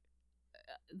like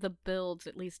the builds,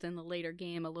 at least in the later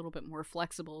game, a little bit more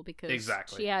flexible because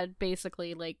she had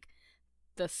basically like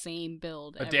the same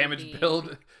build. A damage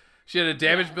build? She had a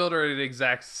damage build or an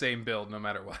exact same build no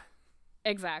matter what.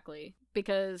 Exactly.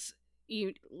 Because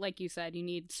you, like you said, you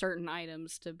need certain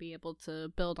items to be able to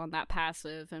build on that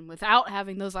passive, and without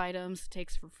having those items, it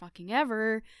takes for fucking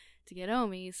ever to get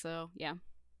Omi, so yeah.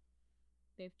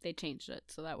 They changed it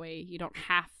so that way you don't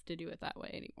have to do it that way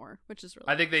anymore, which is really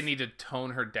I think they need to tone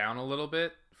her down a little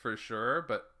bit for sure,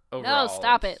 but overall... No,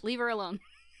 stop it. Leave her alone.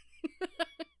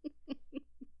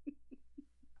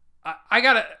 I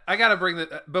gotta bring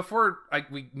that before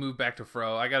we move back to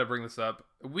Fro. I gotta bring this up.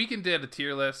 Weekend did a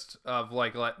tier list of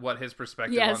like what his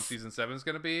perspective on season 7 is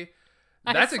gonna be.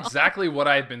 That's exactly what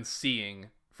I've been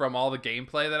seeing from all the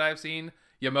gameplay that I've seen.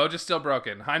 Yemoja's still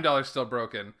broken. Heimdaller's still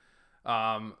broken.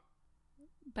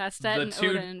 Bastet and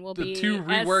Odin will be the 2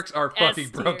 reworks are fucking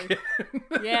broken.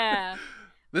 Yeah.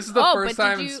 This is the first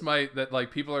time in Smite that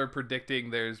like people are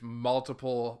predicting there's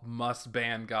multiple must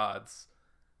ban gods.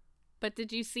 But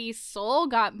did you see Soul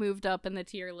got moved up in the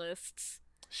tier lists?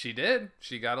 She did.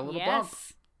 She got a little bump.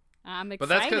 I'm excited. But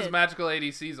that's because magical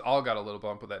ADCs all got a little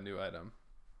bump with that new item.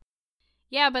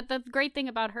 Yeah, but the great thing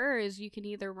about her is you can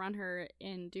either run her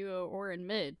in duo or in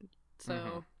mid. So.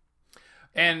 Mm-hmm.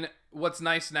 And what's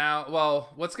nice now, well,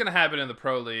 what's going to happen in the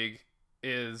Pro League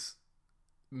is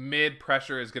mid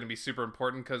pressure is going to be super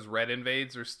important because red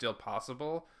invades are still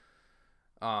possible.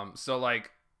 So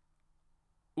like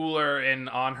Uller and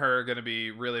On Her are going to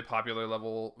be really popular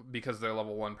level because their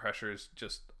level 1 pressure is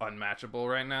just unmatchable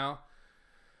right now.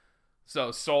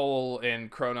 So Sol and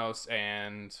Kronos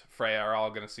and Freya are all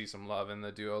going to see some love in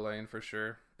the duo lane for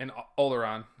sure. And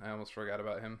Oleron, I almost forgot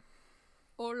about him.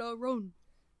 Oleron.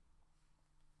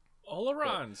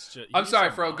 Oleron's I'm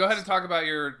sorry, Fro. Go ahead and talk about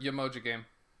your Yemoja game.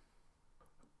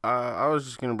 I was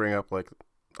just gonna bring up, like,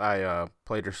 I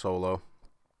played her solo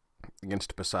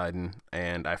against Poseidon,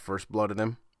 and I first blooded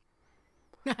him.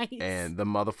 Nice. And the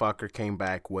motherfucker came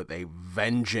back with a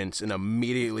vengeance and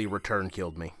immediately return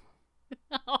killed me.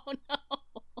 Oh no.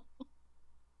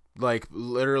 Like,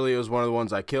 literally, it was one of the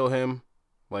ones I kill him,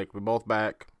 like, we both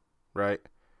back, right?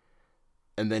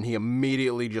 And then he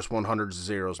immediately just 100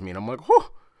 zeros me, and I'm like, whew,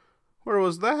 where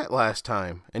was that last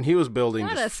time? And he was building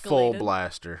That just escalated. full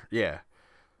blaster. Yeah.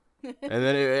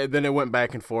 And then it went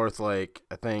back and forth. Like,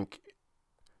 I think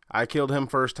I killed him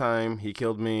first time, he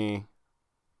killed me,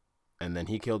 and then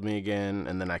he killed me again,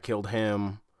 and then I killed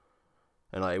him,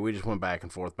 and like we just went back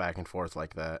and forth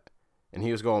like that. And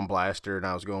he was going blaster, and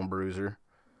I was going bruiser.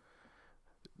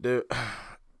 Dude,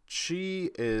 she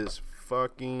is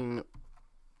fucking,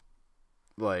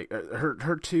 like,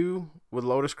 her 2 with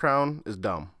Lotus Crown is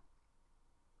dumb.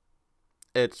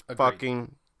 It's Agreed.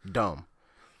 fucking dumb.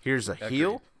 Here's a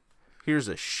heal, here's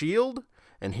a shield,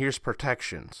 and here's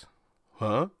protections.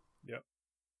 Huh? Yep.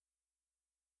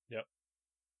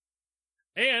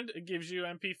 And it gives you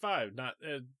MP5. Not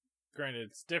granted,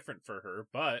 it's different for her,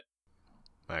 but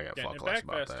I got getting fuck it less back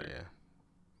about faster. that,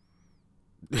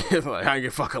 yeah. Like, I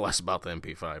get fucking less about the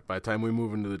MP5. By the time we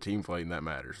move into the team fighting, that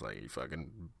matters. Like, you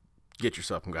fucking get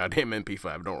yourself some goddamn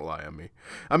MP5. Don't rely on me.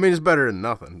 I mean, it's better than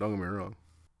nothing. Don't get me wrong.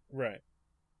 Right.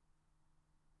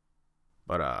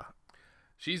 But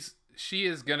she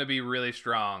is gonna be really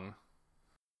strong.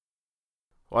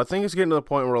 well, I think it's getting to the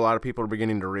point where a lot of people are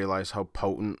beginning to realize how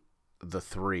potent the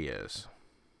 3 is.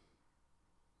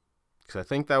 Because I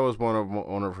think that was one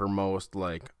of her most,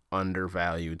 like,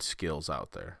 undervalued skills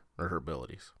out there, or her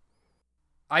abilities.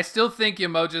 I still think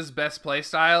Yemoja's best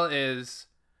playstyle is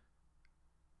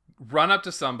run up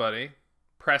to somebody,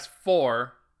 press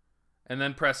 4, and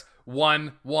then press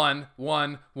 1, 1,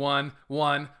 1, 1,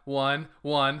 1, 1,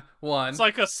 1, 1. It's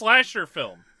like a slasher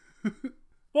film.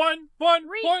 One.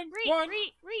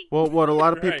 Well, what a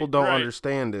lot of people Right, don't right.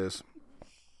 understand is,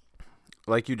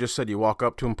 like you just said, you walk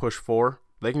up to them, push 4,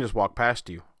 they can just walk past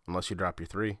you unless you drop your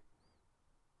 3.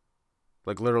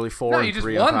 Like, literally 4 No, and you just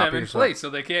 3 on won top them of in yourself. place, so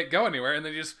they can't go anywhere, and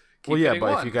then you just keep Well, yeah, getting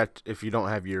but one. if you don't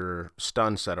have your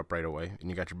stun set up right away and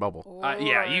you got your bubble,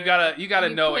 Yeah, you gotta you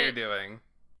know what put- you're doing.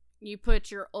 You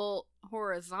put your ult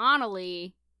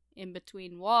horizontally in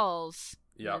between walls,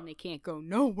 Yep. and they can't go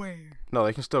nowhere. no,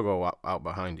 they can still go out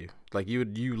behind you. Like, you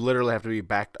literally have to be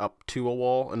backed up to a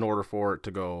wall in order for it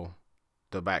to go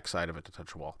the back side of it to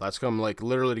touch a wall. That's come, like,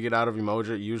 literally to get out of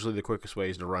Yemoja. Usually the quickest way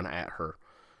is to run at her,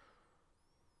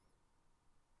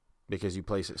 because you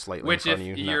place it slightly Which, in if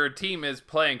front of you. your team is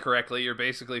playing correctly, you're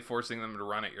basically forcing them to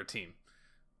run at your team.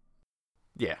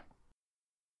 Yeah.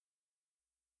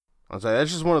 I'll say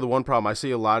that's just one problem. I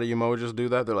see a lot of Yemojas do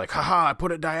that. They're like, haha, I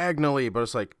put it diagonally. But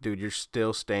it's like, dude, you're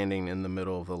still standing in the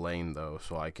middle of the lane, though.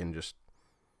 So I can just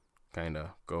kind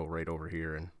of go right over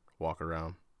here and walk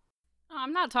around.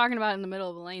 I'm not talking about in the middle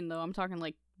of the lane, though. I'm talking,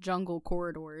 like, jungle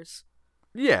corridors.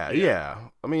 Yeah.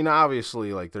 I mean,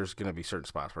 obviously, like, there's going to be certain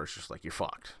spots where it's just like, you're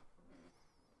fucked.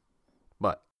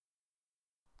 But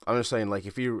I'm just saying, like,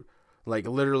 if you, like,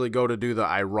 literally go to do the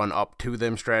I run up to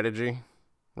them strategy,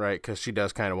 right? Because she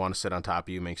does kind of want to sit on top of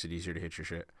you, makes it easier to hit your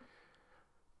shit.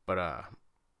 But,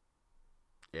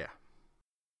 yeah.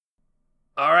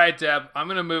 All right, Deb, I'm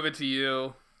gonna move it to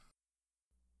you.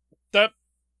 That's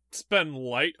been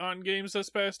light on games this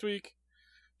past week.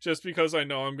 Just because I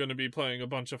know I'm going to be playing a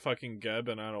bunch of fucking Geb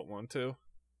and I don't want to.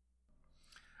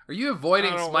 Are you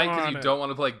avoiding I don't Smite because want you it. don't want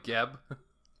to play Geb?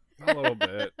 A little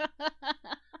bit.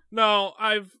 No,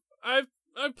 I've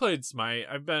played Smite.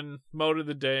 I've been Mode of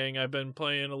the Daying. I've been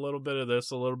playing a little bit of this,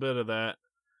 a little bit of that.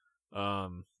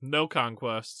 No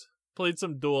Conquest. Played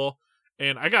some Duel,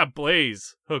 and I got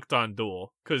Blaze hooked on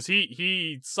Duel because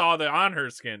he saw the On Her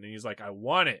skin and he's like, I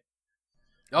want it.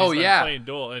 Oh He's been yeah, playing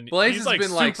Duel, and Blaze he's has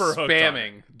been like super hooked on it.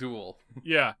 spamming Duel.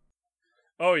 Yeah.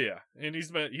 Oh yeah, and he's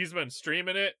been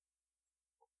streaming it.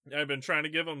 I've been trying to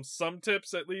give him some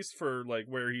tips at least for like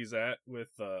where he's at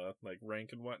with like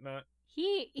rank and whatnot.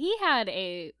 He had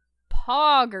a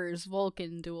poggers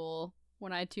Vulcan duel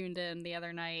when I tuned in the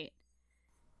other night.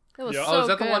 It was so is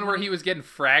that good the one where he was getting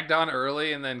fragged on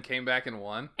early and then came back and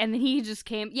won? And then he just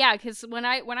came, yeah, because when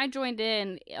I joined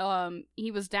in,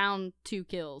 he was down 2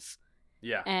 kills.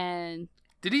 Yeah. And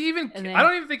did he even? I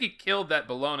don't even think he killed that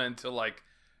Bellona until like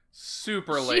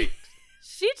super late.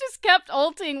 She just kept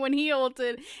ulting when he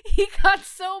ulted. He got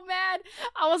so mad.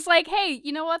 I was like, hey,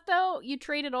 you know what though? You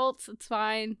traded ults. It's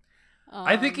fine.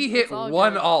 I think he hit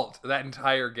one ult that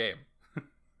entire game.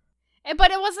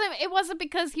 But it wasn't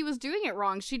because he was doing it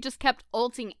wrong. She just kept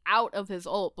ulting out of his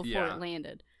ult before it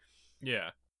landed.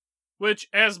 Yeah. Which,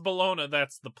 as Bellona,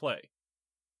 that's the play.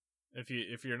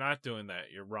 If you're not doing that,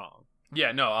 you're wrong.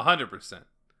 Yeah, no, 100%.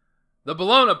 The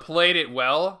Bellona played it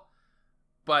well,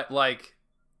 but like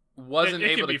wasn't able to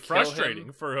kill him. It can be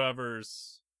frustrating for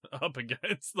whoever's up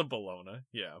against the Bellona.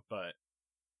 Yeah, but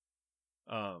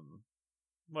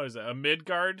what is that? A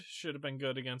Midgard should have been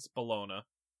good against Bellona.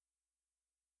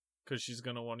 Because she's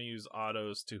going to want to use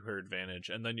autos to her advantage.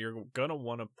 And then you're going to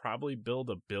want to probably build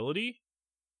ability.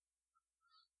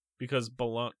 Because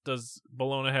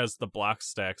Bellona has the block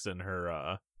stacks in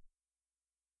her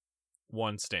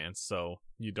 1 stance. So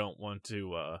you don't want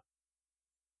to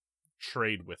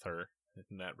trade with her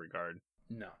in that regard.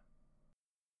 No.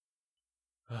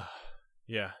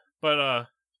 Yeah. But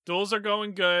duels are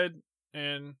going good.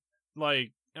 And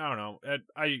like, I don't know.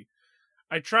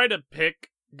 I try to pick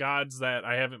gods that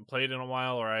I haven't played in a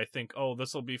while, or I think, oh,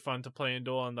 this will be fun to play in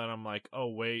duel, and then I'm like, oh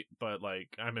wait, but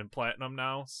like I'm in platinum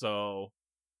now, so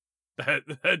that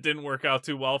didn't work out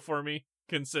too well for me,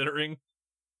 considering.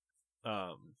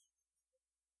 But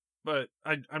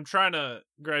I'm trying to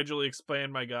gradually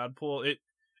expand my god pool.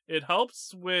 It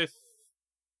helps with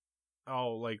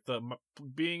like the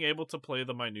being able to play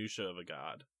the minutia of a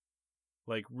god,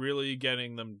 like really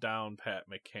getting them down pat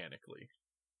mechanically,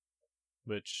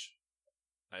 which.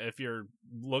 If you're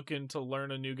looking to learn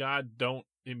a new god, don't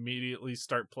immediately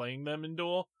start playing them in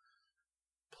duel.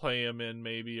 Play them in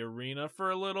maybe arena for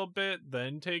a little bit,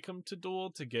 then take them to duel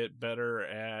to get better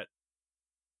at,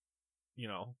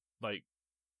 like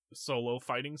solo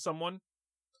fighting someone.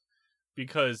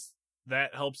 Because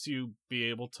that helps you be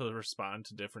able to respond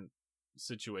to different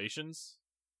situations,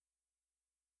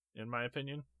 in my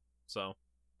opinion. So,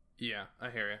 yeah, I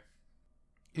hear you.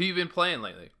 Who you been playing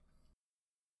lately?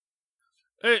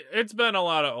 It's been a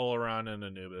lot of Oleron and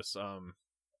Anubis.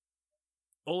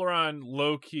 Oleron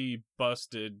low-key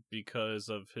busted because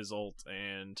of his ult,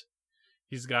 and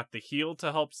he's got the heal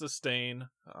to help sustain.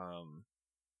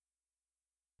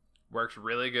 Works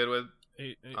really good with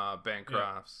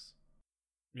Bancrofts.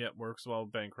 Yeah, works well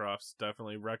with Bancrofts.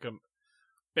 Definitely recommend.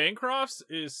 Bancrofts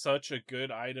is such a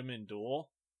good item in duel.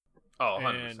 Oh,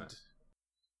 100%. And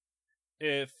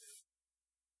if,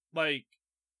 like,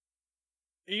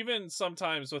 even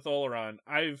sometimes with Oleron,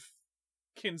 I've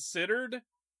considered,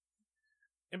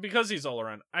 and because he's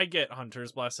Oleron, I get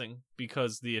Hunter's Blessing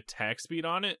because the attack speed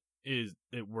on it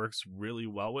works really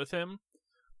well with him.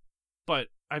 But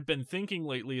I've been thinking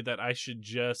lately that I should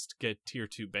just get tier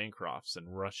 2 Bancrofts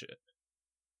and rush it.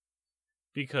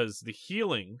 Because the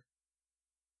healing,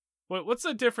 what's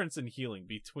the difference in healing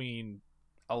between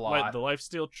a lot the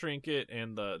Lifesteal Trinket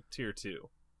and the tier 2?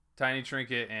 Tiny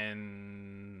Trinket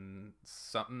and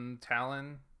something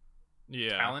Talon.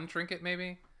 Yeah. Talon Trinket,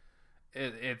 maybe?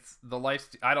 It's the life.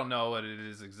 I don't know what it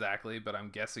is exactly, but I'm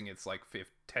guessing it's like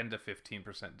 10 to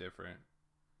 15% different.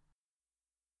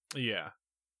 Yeah.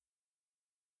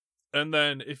 And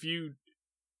then if you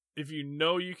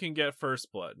know you can get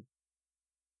First Blood,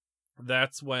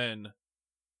 that's when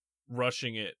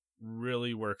rushing it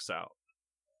really works out.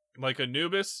 Like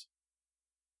Anubis,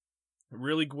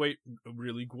 really great.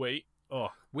 Oh,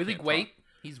 really great.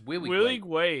 He's really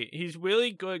great. He's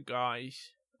really good,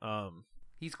 guys.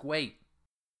 He's great.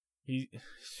 He's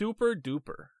super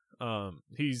duper.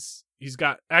 He's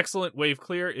got excellent wave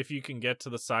clear if you can get to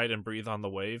the side and breathe on the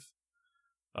wave.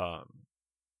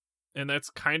 And that's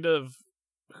kind of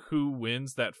who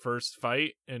wins that first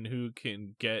fight and who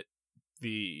can get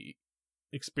the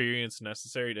experience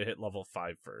necessary to hit level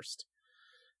 5 first.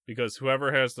 Because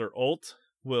whoever has their ult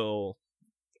will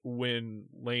win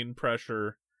lane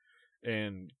pressure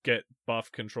and get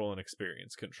buff control and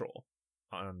experience control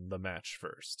on the match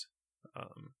first.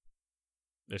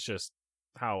 It's just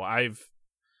how I've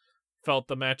felt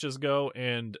the matches go,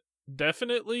 and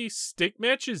definitely stick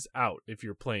matches out if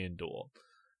you're playing duel.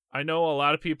 I know a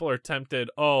lot of people are tempted,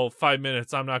 5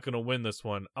 minutes, I'm not going to win this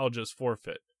one, I'll just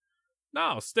forfeit.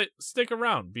 No, stick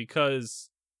around, because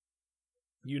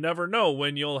you never know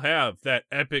when you'll have that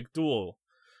epic duel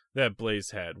that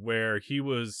Blaze had, where he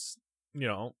was,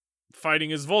 fighting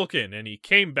his Vulcan, and he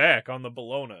came back on the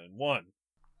Bellona and won.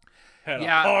 Had a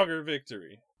Pogger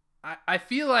victory. I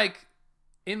feel like,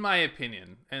 in my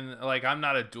opinion, and like I'm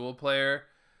not a duel player,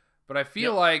 but I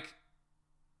feel like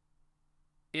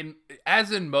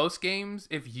as in most games,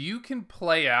 if you can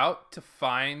play out to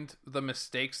find the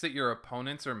mistakes that your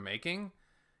opponents are making,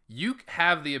 you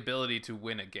have the ability to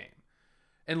win a game.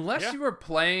 Unless you are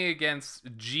playing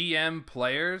against GM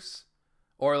players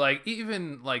or like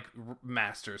even like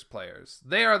Masters players,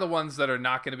 they are the ones that are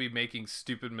not going to be making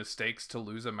stupid mistakes to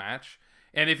lose a match.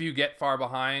 And if you get far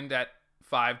behind at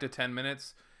 5 to 10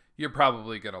 minutes, you're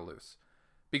probably going to lose.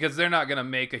 Because they're not going to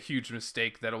make a huge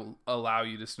mistake that'll allow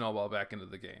you to snowball back into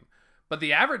the game. But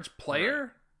the average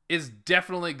player is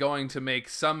definitely going to make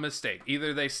some mistake.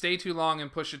 Either they stay too long and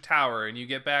push a tower and you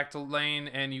get back to lane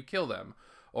and you kill them.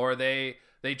 Or they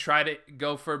try to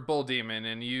go for Bull Demon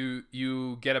and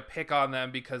you get a pick on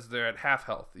them because they're at half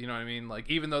health. You know what I mean? Like,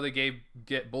 even though they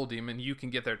get Bull Demon, you can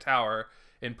get their tower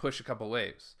and push a couple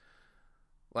waves.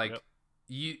 Like,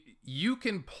 you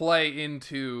can play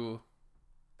into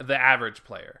the average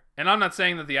player. And I'm not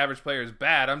saying that the average player is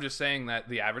bad. I'm just saying that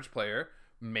the average player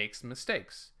makes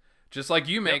mistakes. Just like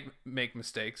you make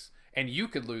mistakes, and you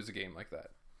could lose a game like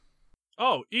that.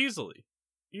 Oh, easily.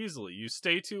 Easily. You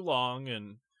stay too long,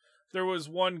 and there was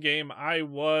one game I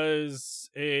was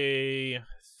a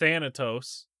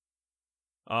Thanatos,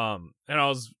 and I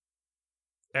was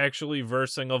actually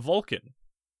versing a Vulcan.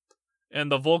 And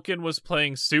the Vulcan was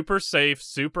playing super safe,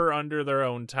 super under their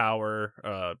own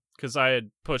tower, because I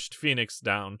had pushed Phoenix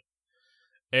down.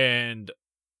 And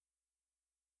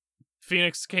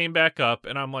Phoenix came back up,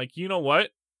 and I'm like, you know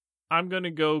what? I'm going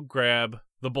to go grab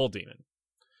the Bull Demon.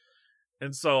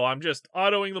 And so I'm just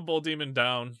autoing the Bull Demon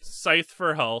down, Scythe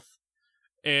for health,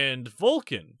 and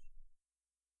Vulcan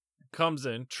comes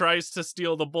in, tries to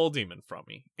steal the Bull Demon from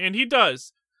me. And he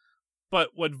does. But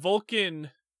what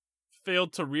Vulcan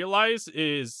failed to realize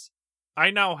is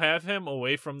I now have him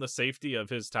away from the safety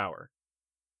of his tower.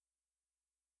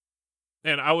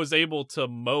 And I was able to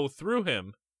mow through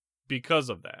him because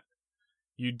of that.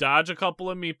 You dodge a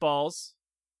couple of meatballs,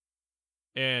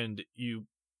 and you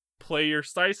play your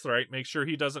scythe right, make sure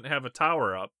he doesn't have a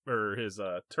tower up, or his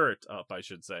turret up, I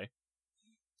should say.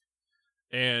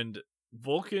 And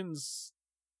Vulcan's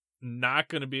not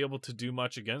going to be able to do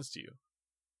much against you.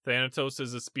 Thanatos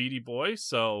is a speedy boy,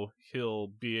 so he'll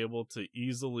be able to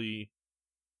easily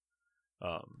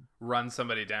run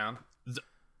somebody down.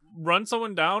 Run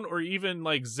someone down, or even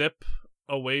like zip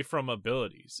away from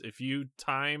abilities. If you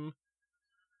time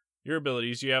your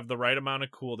abilities, you have the right amount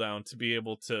of cooldown to be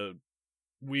able to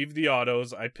weave the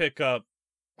autos. I pick up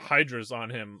Hydras on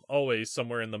him always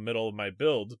somewhere in the middle of my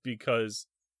build because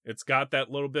it's got that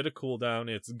little bit of cooldown,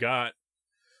 it's got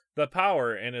the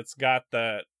power, and it's got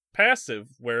that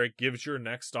passive where it gives your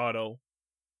next auto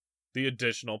the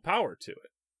additional power to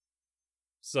it.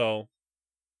 So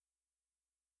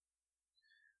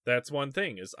that's one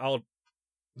thing, is I'll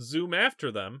zoom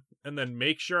after them and then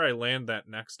make sure I land that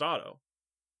next auto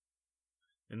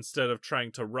instead of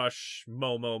trying to rush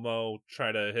mo,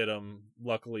 try to hit them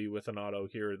luckily with an auto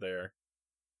here or there.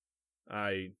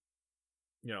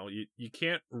 You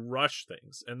can't rush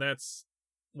things, and that's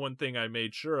one thing I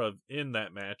made sure of in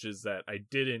that match, is that I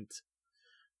didn't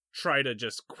try to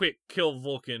just quick kill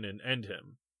Vulcan and end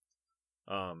him.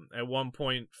 At one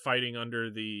point, fighting under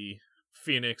the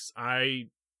Phoenix, I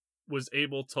was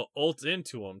able to ult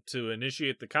into him to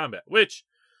initiate the combat, which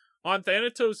on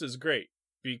Thanatos is great,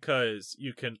 because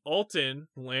you can ult in,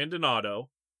 land an auto,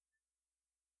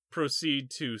 proceed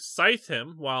to scythe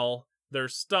him while they're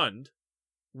stunned,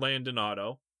 land an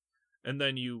auto, and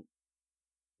then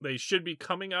they should be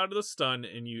coming out of the stun,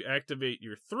 and you activate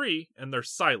your 3, and they're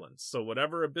silenced. So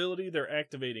whatever ability they're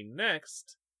activating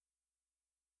next,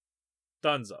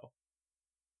 dunzo.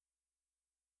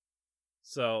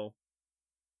 So,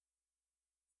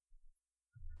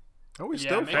 are we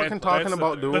still fucking talking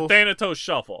about duels? The Thanatos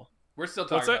Shuffle. We're still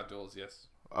talking about duels, yes.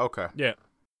 Okay. Yeah.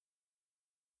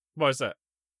 What is that?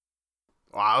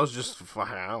 Well, I was just,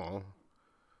 I don't know.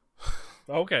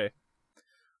 Okay.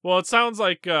 Well, it sounds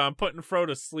like I'm putting Fro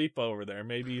to sleep over there.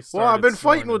 Maybe. Well, I've been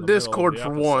fighting with Discord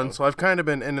for one, so I've kind of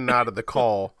been in and out of the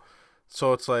call.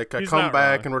 So it's like I come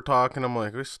back wrong. And we're talking. I'm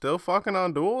like, we're still fucking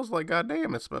on duels? Like,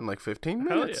 goddamn, it's been like 15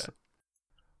 minutes. Yeah.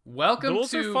 Welcome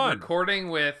duels to recording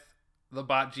with the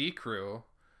Bot G crew.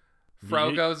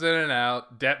 Fro goes in and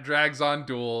out. Depp drags on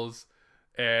duels,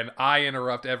 and I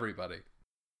interrupt everybody.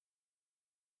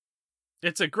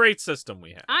 It's a great system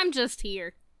we have. I'm just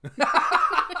here.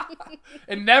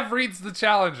 And Nev reads the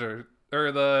challenger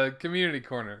or the community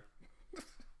corner.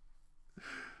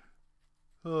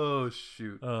 Oh,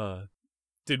 shoot.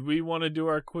 Did we want to do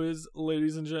our quiz,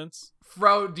 ladies and gents?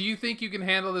 Fro, do you think you can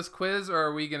handle this quiz, or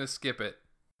are we going to skip it?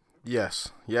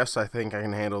 Yes, I think I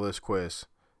can handle this quiz.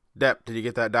 Depp, did you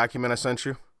get that document I sent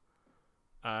you?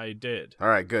 I did. All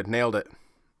right, good. Nailed it.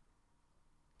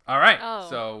 All right,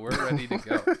 so we're ready to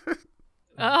go.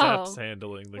 Depp's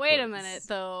handling the Wait quiz. a minute,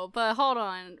 though. But hold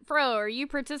on. Fro, are you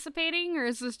participating, or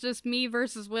is this just me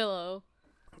versus Willow?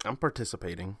 I'm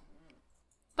participating.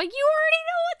 But you already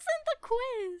know what's in the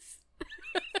quiz.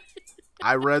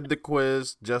 I read the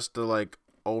quiz just to,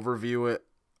 overview it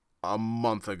a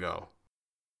month ago.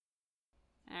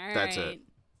 All right. That's it.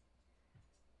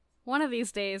 One of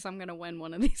these days, I'm going to win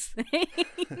one of these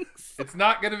things. It's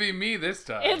not going to be me this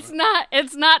time. It's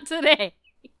not today.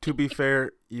 To be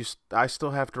fair, I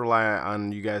still have to rely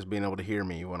on you guys being able to hear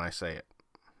me when I say it.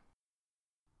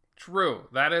 True.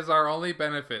 That is our only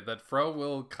benefit, that Fro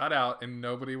will cut out and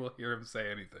nobody will hear him say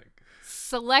anything.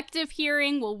 Selective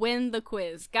hearing will win the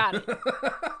quiz. Got it.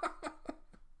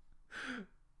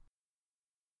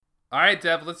 All right,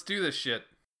 Dev, let's do this shit.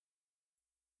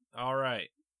 All right.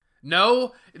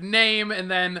 No, name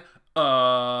and then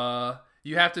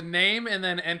you have to name and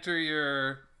then enter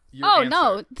your oh answer.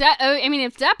 no! I mean,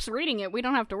 if Depp's reading it, we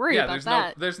don't have to worry about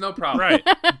that. There's no problem. Right.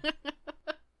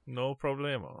 No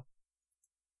problemo.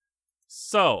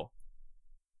 So,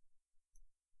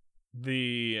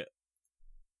 the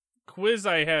quiz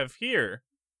I have here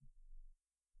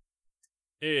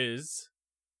is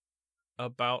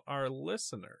about our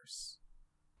listeners.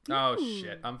 Oh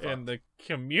shit, I'm fucked. And the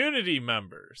community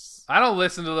members. I don't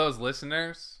listen to those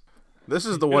listeners. This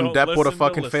is the one Depp would have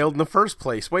fucking failed in the first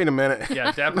place. Wait a minute.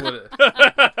 Yeah, Depp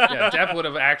would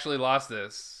have actually lost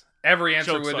this. Every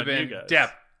answer Joke's would have on been you guys.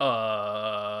 Depp.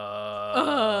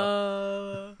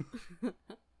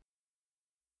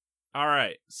 All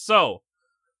right. So,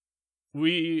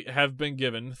 we have been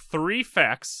given 3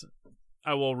 facts.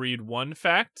 I will read 1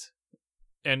 fact,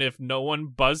 and if no one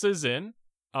buzzes in,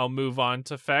 I'll move on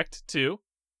to fact 2.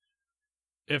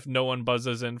 If no one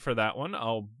buzzes in for that one,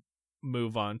 I'll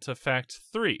move on to fact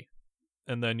 3.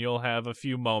 And then you'll have a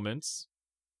few moments.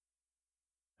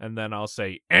 And then I'll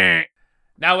say, eh.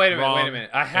 Now, wait a Wrong. minute.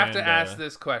 I have to ask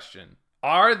this question.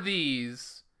 Are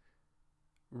these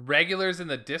regulars in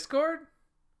the Discord?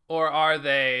 Or are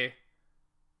they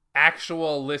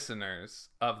actual listeners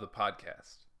of the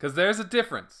podcast? Because there's a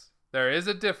difference. There is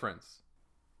a difference.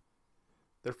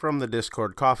 They're from the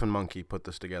Discord. Coffin Monkey put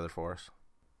this together for us.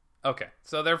 Okay,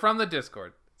 so they're from the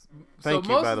Discord. Thank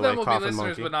you, most by of the them way, will be Coffin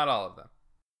listeners, Monkey. but not all of them.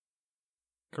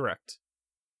 Correct.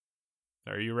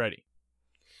 Are you ready?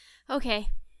 Okay.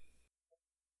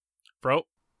 Bro?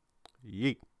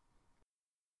 Yeet.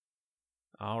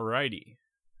 Alrighty.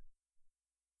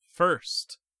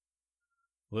 First,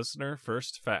 listener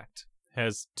first fact,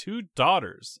 has 2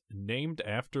 daughters named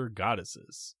after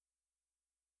goddesses.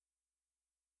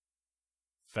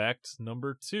 Fact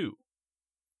number 2,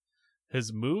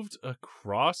 has moved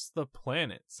across the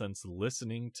planet since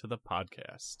listening to the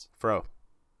podcast. Fro.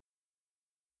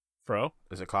 Fro?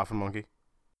 Is it Coffin Monkey?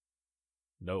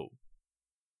 No.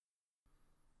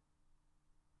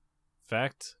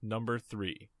 Fact number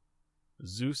 3,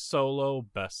 Zeus solo,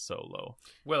 best solo.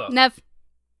 Willow. Nev.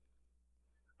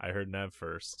 I heard Nev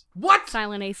first. What?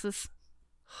 Silent Aces.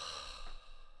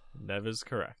 Nev is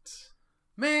correct.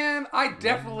 Man, I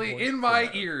definitely, in my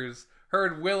correct. ears,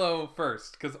 heard Willow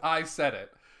first, because I said it.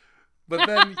 But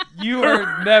then you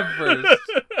heard Nev first.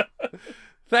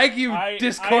 Thank you,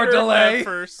 Discord I heard delay. Nev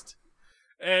first,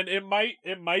 and it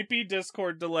might be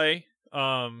Discord delay.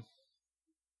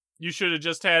 You should have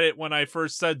just had it when I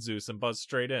first said Zeus and buzzed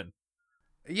straight in.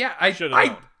 Yeah, Should've I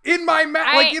known. in my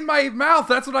mouth, in my mouth.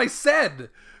 That's what I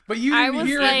said. But you I didn't was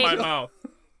hear like- In it. my mouth.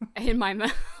 In my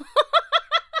mouth.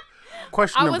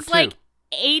 Question I number was 2. like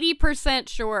 80%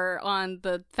 sure on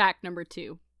the fact number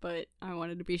 2, but I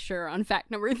wanted to be sure on fact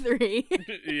number 3.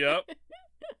 Yep.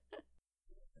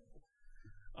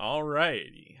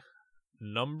 Alrighty.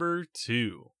 Number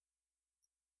 2.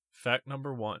 Fact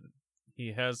number 1.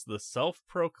 He has the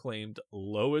self-proclaimed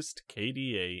lowest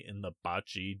KDA in the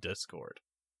Bocce Discord.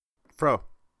 Fro.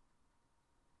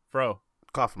 Fro.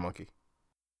 Coffin Monkey.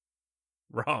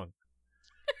 Wrong.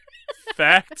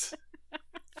 Fact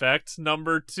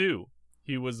number 2.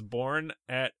 He was born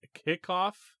at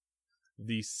kickoff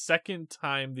the second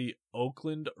time the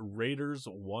Oakland Raiders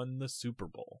won the Super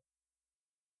Bowl.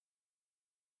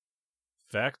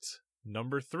 Fact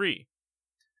number 3.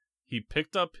 He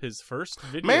picked up his first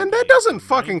video Man, that game doesn't in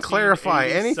fucking clarify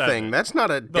 1987, anything. That's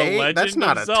not a The day. Legend That's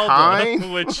not of a Zelda,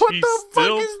 time. which What he the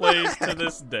still fuck is plays that? to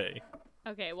this day.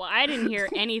 Okay, well, I didn't hear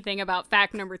anything about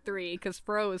fact number 3 because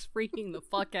Fro is freaking the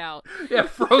fuck out. Yeah,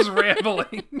 Fro's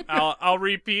rambling. I'll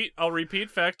repeat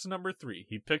fact number 3.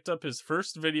 He picked up his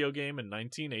first video game in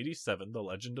 1987, The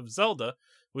Legend of Zelda,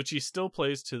 which he still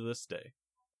plays to this day.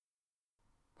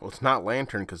 Well, it's not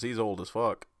Lantern because he's old as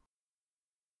fuck.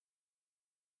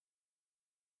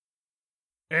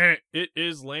 It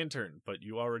is Lantern, but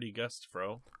you already guessed,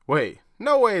 Fro. Wait,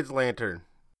 no way it's Lantern.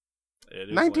 It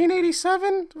is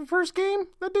 1987 first game?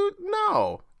 The dude,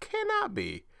 no, cannot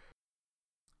be.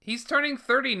 He's turning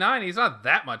 39. He's not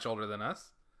that much older than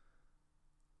us.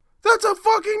 That's a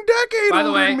fucking decade By the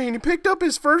older way- than me. And he picked up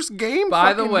his first game.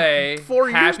 By the fucking way, 4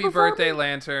 years happy before birthday, me?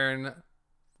 Lantern.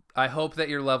 I hope that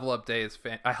your level up day is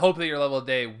I hope that your level up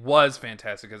day was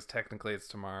fantastic because technically it's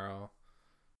tomorrow.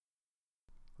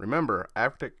 Remember,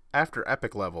 after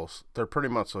epic levels, they're pretty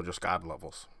much so just god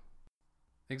levels.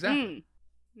 Exactly.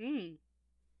 I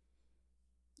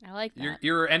like that.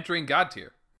 You're entering God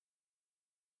tier.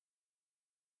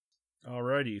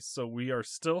 Alrighty, so we are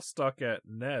still stuck at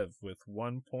Nev with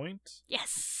 1 point.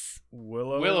 Yes!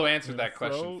 Willow answered and that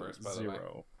question Fro, first, by the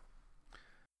 0.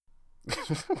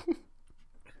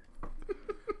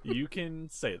 You can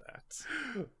say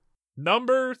that.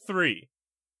 Number 3.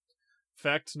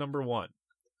 Fact number 1.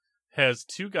 Has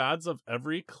 2 gods of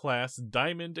every class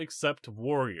diamond except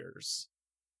warriors.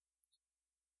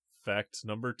 Fact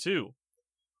number 2.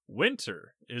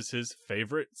 Winter is his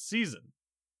favorite season.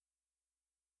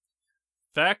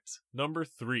 Fact number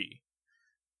 3.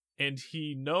 And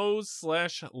he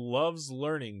knows/loves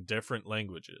learning different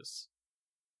languages.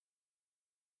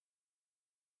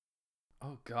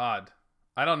 Oh God,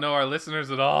 I don't know our listeners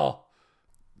at all.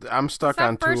 I'm stuck Does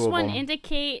on that 2 first of one them.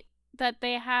 indicate that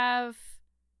they have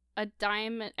a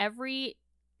diamond, every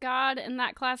god in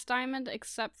that class diamond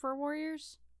except for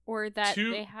warriors? Or that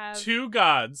they have 2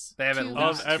 gods They have at Two least of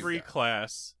gods. two every gods.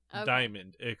 class Okay.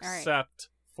 diamond except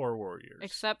for warriors.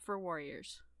 except for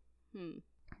warriors.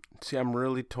 See, I'm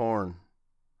really torn.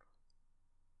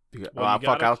 Well, Oh, you fuck,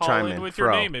 gotta I'll call chime in in. with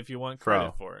Fro. your name if you want credit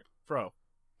Fro. for it. Fro.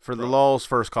 For the lulz,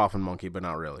 first coffin monkey, but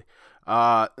not really.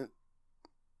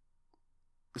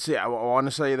 See, I want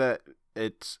to say that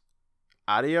it's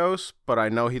Adios, but I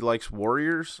know he likes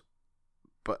warriors,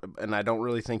 and I don't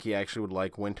really think he actually would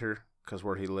like winter because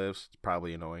where he lives, it's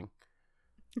probably annoying.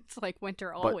 It's like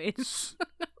winter But- always.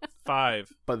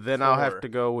 5. But then I'll 4, have to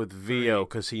go with Vio 3.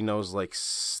 because he knows like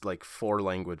 4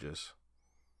 languages.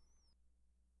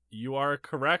 You are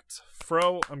correct.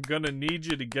 Fro, I'm going to need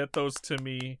you to get those to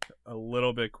me a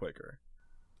little bit quicker.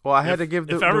 Well, I had to give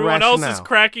the If everyone else is rationale.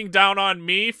 cracking down on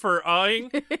me for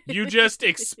you just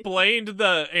explained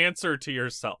the answer to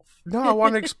yourself. No, I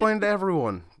want to explain to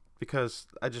everyone because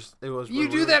it was. You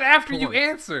do really that after you torn.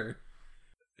 answer.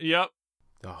 Yep.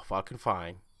 Oh, fucking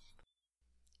fine.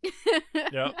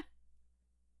 Yep.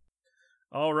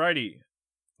 Alrighty.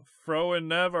 Fro and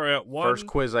Nev are at 1. First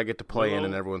quiz I get to play in, Willow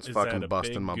and everyone's is fucking at a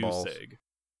busting big my goose balls. egg.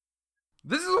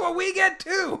 This is what we get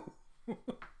too.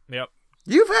 Yep.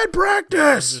 You've had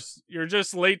practice. You're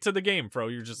just late to the game, Fro.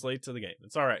 You're just late to the game.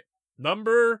 It's alright.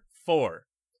 Number 4.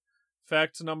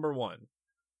 Fact number 1.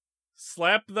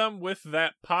 Slap them with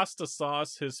that pasta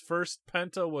sauce. His first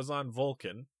penta was on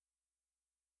Vulcan.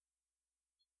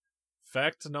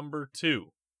 Fact number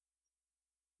 2.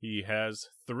 He has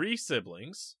 3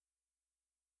 siblings.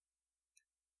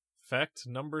 Fact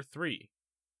number 3.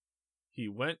 He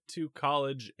went to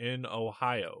college in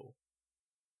Ohio.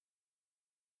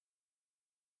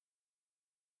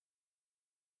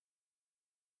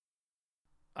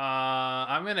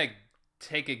 I'm gonna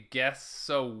take a guess.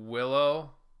 So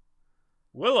Willow,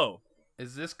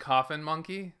 Is this Coffin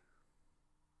Monkey?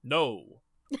 No.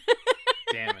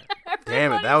 Damn it.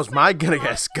 Damn it, that was my gonna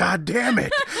guess. God damn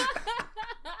it.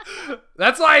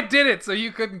 That's why I did it, so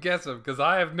you couldn't guess him, because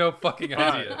I have no fucking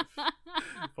idea.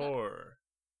 4,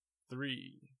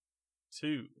 3,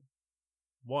 2,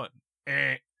 1.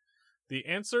 The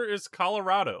answer is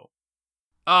Colorado.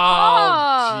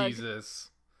 Oh, Fuck. Jesus.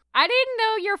 I didn't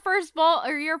know your first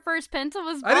your first penta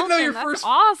was Vulcan. I didn't know your That's first-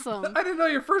 awesome. I didn't know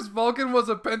your first Vulcan was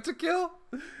a pentakill.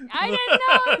 I didn't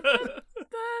know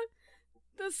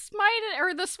the smite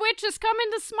or the switch is coming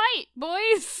to smite,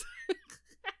 boys.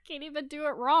 I can't even do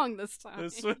it wrong this time. The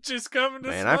switch is coming to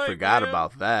Man, Smite, I forgot man.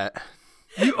 about that.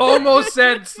 You almost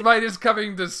said Smite is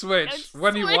coming to Switch It's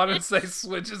when you wanted to Switch. say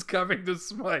Switch is coming to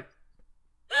Smite.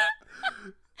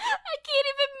 I can't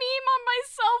even meme on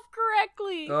myself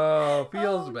correctly. Oh,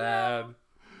 feels Oh, no.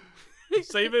 bad.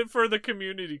 Save it for the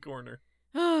community corner.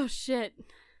 Oh shit.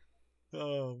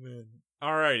 Oh, man.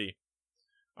 Alrighty.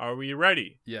 Are we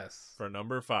ready Yes. for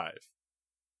number 5?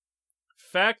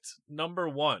 Fact number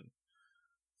 1.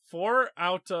 4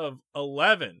 out of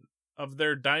 11 of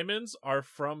their diamonds are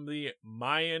from the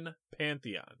Mayan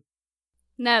pantheon.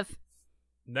 Nev.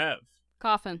 You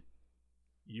Coffin.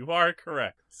 are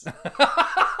correct.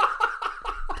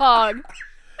 Pog.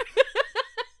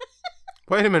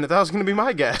 Wait a minute, that was going to be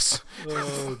my guess.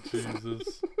 Oh,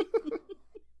 Jesus.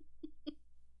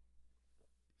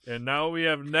 And now we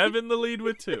have Nev in the lead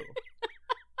with 2.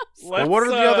 Well, what are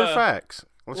the other facts?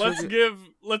 Let's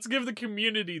give the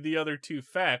community the other 2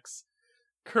 facts.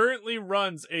 Currently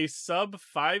runs a sub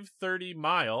 5:30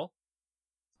 mile.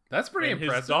 That's pretty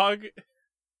impressive.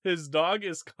 His dog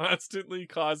is constantly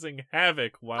causing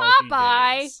havoc while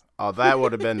Popeye. he games. Oh, that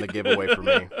would have been the giveaway for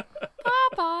me.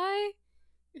 Popeye.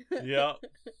 Yep.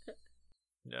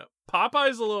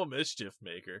 Popeye's a little mischief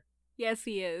maker. Yes,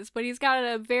 he is, but he's got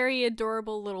a very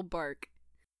adorable little bark.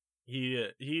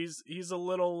 He's a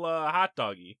little hot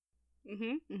doggy.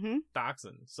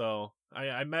 Dachshund. So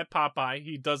I met Popeye.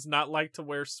 He does not like to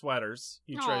wear sweaters.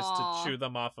 He tries to chew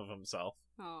them off of himself.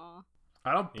 Aww.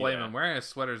 I don't blame him. Wearing a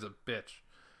sweater's a bitch.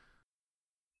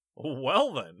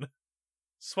 Well then.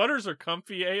 Sweaters are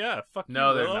comfy AF. Fuck No,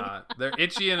 you, they're Willow. not. They're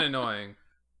itchy and annoying.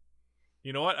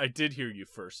 You know what? I did hear you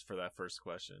first for that first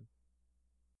question.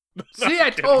 See, I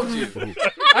told you.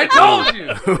 I told you.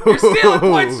 You're stealing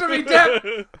points from me,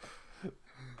 Depp.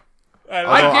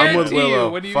 I guarantee you,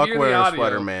 when you Fuck hear wearing the a audio,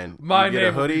 sweater, man. my You get name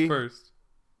a hoodie, will be first.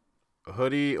 a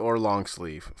hoodie or long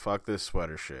sleeve. Fuck this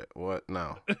sweater shit. What?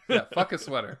 No. Yeah, fuck a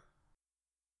sweater.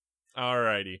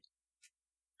 Alrighty.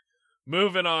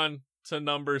 Moving on to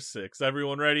number 6.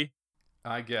 Everyone ready?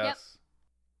 I guess. Yep.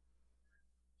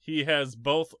 He has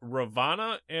both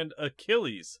Ravana and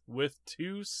Achilles with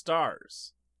 2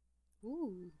 stars.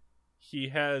 Ooh. He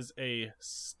has a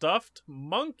stuffed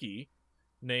monkey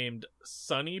named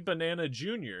Sonny Banana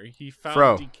Jr. He found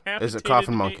Fro, decapitated. is it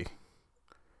Coffin Monkey?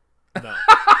 No.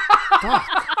 Fuck.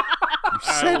 You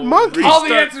said will monkey. All the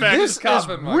restart answers fact- are This just is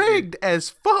Coffin Monkey. rigged as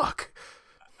fuck.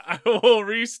 I will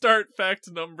restart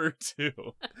fact number 2.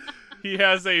 He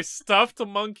has a stuffed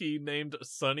monkey named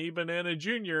Sonny Banana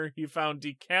Jr. He found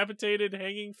decapitated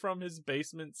hanging from his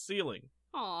basement ceiling.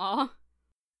 Aww.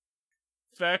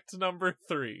 Fact number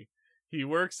 3. He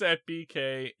works at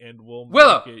BK and will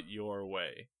Willow. make it your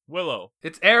way. Willow.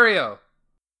 It's Aereo.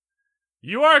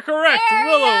 You are correct. There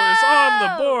Willow you is on go!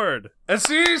 the board. As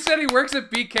soon as you said he works at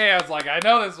BK, I was like, I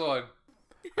know this one.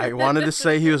 I wanted to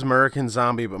say he was American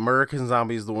Zombie, but American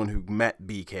Zombie is the one who met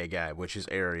BK guy, which is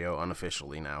Aereo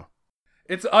unofficially now.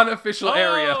 It's unofficial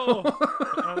Aereo.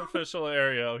 Unofficial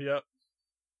Aereo, yep.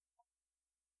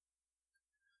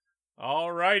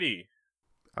 Alrighty.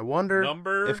 I wonder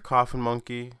Number... if Coffin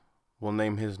Monkey will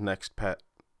name his next pet.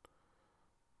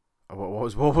 What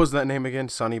was that name again?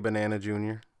 Sonny Banana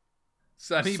Jr.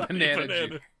 Sonny Banana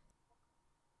Jr.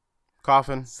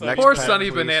 Coffin. Sonny- Next Poor pet, Sonny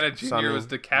please. Banana Jr. Sonny was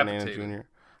decapitated. Banana Jr.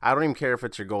 I don't even care if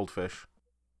it's your goldfish.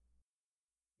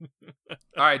 All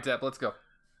right, Depp, let's go.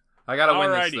 I gotta win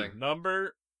this Alrighty.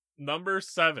 thing. Number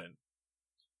 7.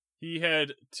 He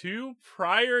had 2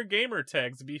 prior gamer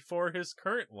tags before his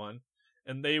current one,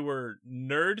 and they were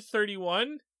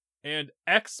Nerd31 and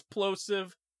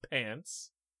Explosive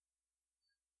Pants.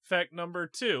 Fact number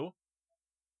 2.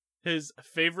 His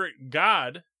favorite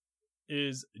god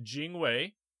is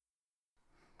Jingwei.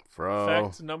 Fro.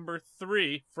 Fact number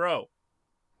 3. Fro.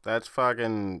 That's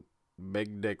fucking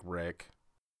Big Dick Rick.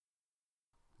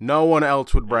 No one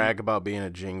else would brag about being a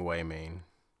Jingwei main.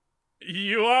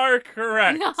 You are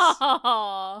correct.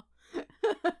 No.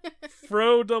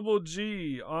 Fro double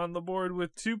G on the board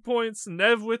with 2 points.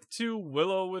 Nev with 2.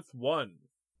 Willow with 1.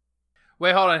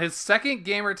 Wait, hold on. His second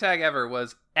gamer tag ever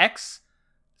was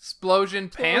Explosion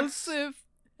Pants.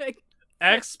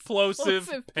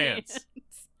 Explosive Pants.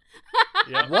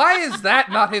 Yep. Why is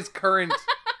that not his current?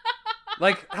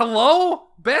 Like, hello?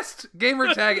 Best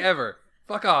gamer tag ever.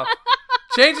 Fuck off.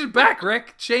 Change it back,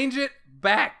 Rick. Change it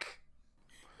back.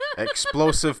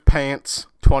 Explosive Pants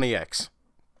 20X.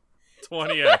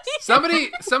 20x.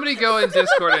 Somebody go in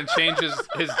Discord and change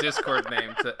his Discord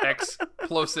name to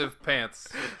Explosive Pants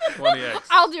 20X.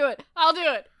 I'll do it. I'll do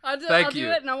it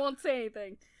and I won't say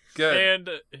anything. Good. And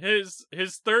his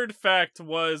third fact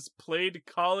was played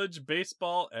college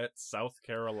baseball at South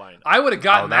Carolina. I would have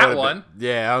gotten that would've one. been-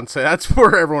 yeah, I'd say that's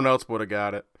where everyone else would have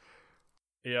got it.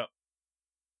 Yep.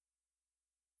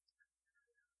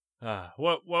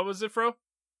 What was it, Fro?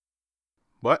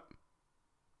 What?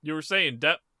 You were saying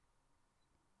Depp?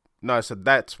 No, I said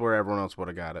that's where everyone else would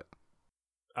have got it.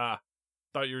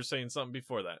 Thought you were saying something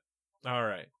before that. All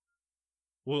right.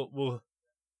 We'll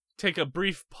take a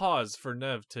brief pause for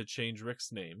Nev to change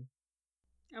Rick's name.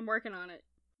 I'm working on it.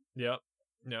 Yep.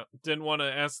 Didn't want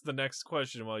to ask the next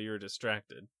question while you were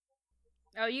distracted.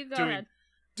 Oh, you go ahead.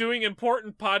 Doing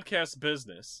important podcast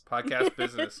business. Podcast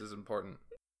business is important.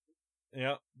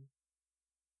 Yep.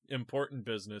 Important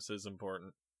business is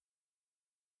important.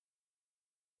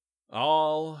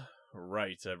 All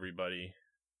right, everybody.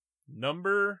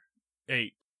 Number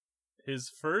 8. His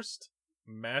first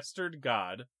mastered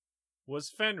god was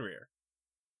Fenrir.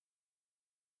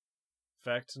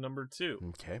 Fact number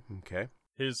 2. Okay.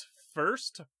 His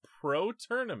first pro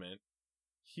tournament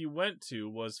he went to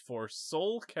was for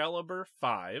Soul Calibur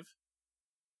 5.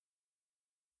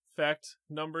 Fact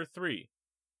number 3.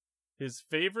 His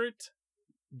favorite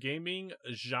gaming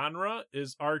genre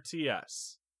is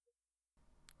RTS.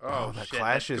 Oh, that shit,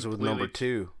 clashes with number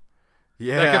 2. That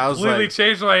Yeah, I was completely like,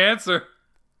 changed my answer.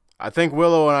 I think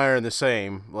Willow and I are in the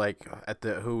same, like at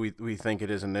the who we think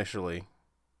it is initially.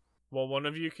 Well, one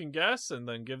of you can guess and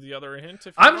then give the other a hint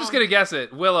if I'm just gonna guess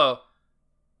it. Willow.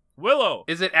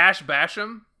 Is it Ash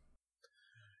Basham?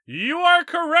 You are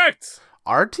correct.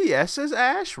 RTS is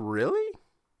Ash, really?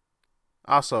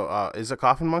 Also, is it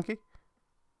Coffin Monkey?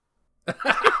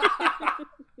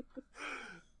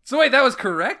 So wait, that was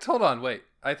correct? Hold on, wait.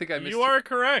 I think I missed You are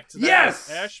correct. That Yes!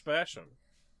 is Ash Basham.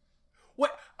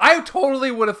 What? I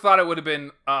totally would have thought it would have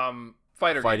been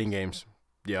Fighting games.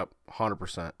 Yep,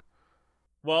 100%.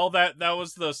 Well, that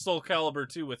was the Soul Calibur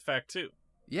 2 with Fact 2.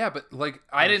 Yeah, but like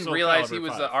I didn't Soul realize Calibur he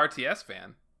was 5. an RTS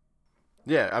fan.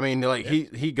 Yeah, I mean, like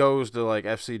he goes to like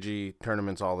FCG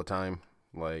tournaments all the time.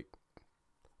 Like,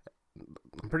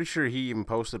 I'm pretty sure he even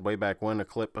posted way back when a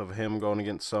clip of him going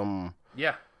against some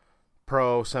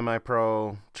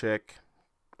semi-pro chick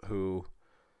who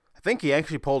I think he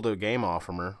actually pulled a game off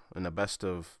from her in the best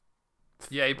of.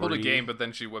 Yeah, he pulled a 3. game, but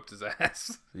then she whipped his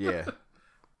ass. Yeah.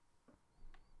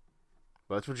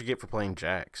 Well, that's what you get for playing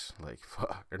Jax. Like,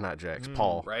 fuck. Or not Jax,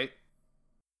 Paul. Right?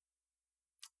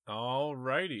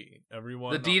 Alrighty,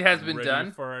 everyone. The deed has been ready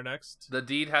done. For our next. The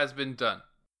deed has been done.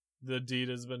 The deed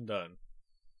has been done.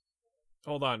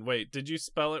 Hold on, wait. Did you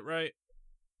spell it right?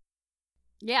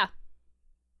 Yeah.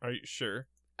 Are you sure?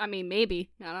 I mean,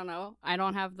 maybe. I don't know. I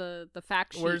don't have the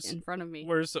fact sheet in front of me.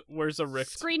 Where's a Rick?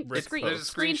 Screenshot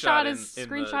post?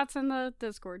 screenshots in the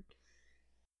Discord.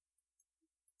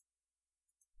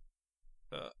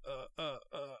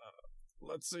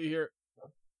 Let's see here.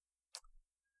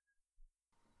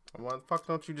 Why the fuck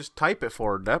don't you just type it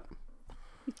for her, Depp?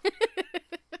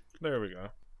 There we go.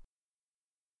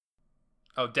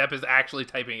 Oh, Depp is actually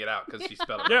typing it out because she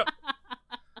spelled it. Yep.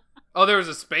 Oh, there was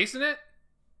a space in it?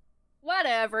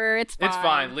 Whatever, it's fine. It's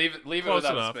fine. Leave it Close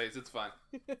without enough. a space. It's fine.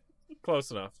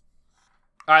 Close enough.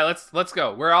 All right, let's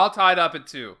go. We're all tied up at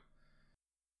 2.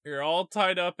 You're all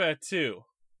tied up at 2.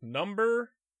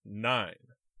 Number 9.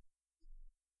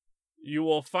 You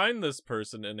will find this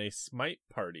person in a Smite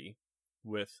party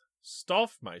with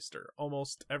Stolfmeister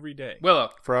almost every day. Willow.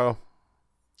 Fro.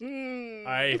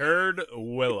 I heard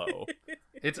Willow.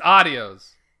 It's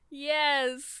Audios.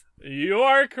 Yes. You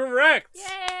are correct.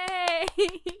 Yay.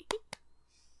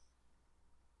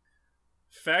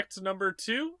 Fact number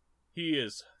 2. He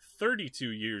is 32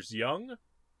 years young.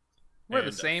 We're the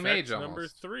And same fact age almost. Number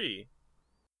 3.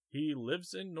 He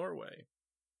lives in Norway.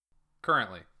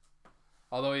 Currently.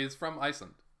 Although he is from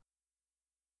Iceland.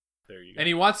 There you go. And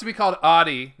he wants to be called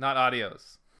Audi, not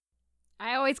Audios.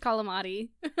 I always call him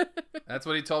Adi. That's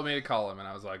what he told me to call him, and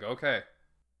I was like, okay.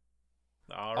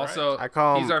 All right. Also, I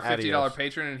call he's him our $50 Adios.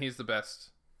 patron, and he's the best.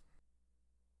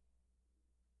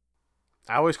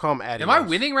 I always call him Adios. Am I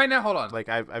winning right now? Hold on. Like,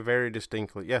 I very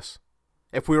distinctly, yes.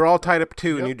 If we were all tied up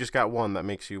 2 and Yep. you just got 1, that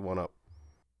makes you 1 up.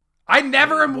 I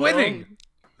never am Well, winning.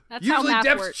 That's how Usually math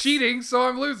Depp's works. cheating, so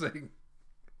I'm losing.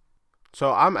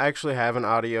 So I'm actually having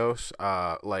Adios,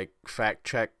 like, fact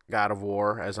check God of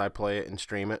War as I play it and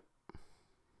stream it.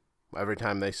 Every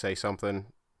time they say something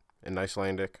in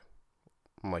Icelandic,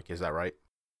 I'm like, is that right?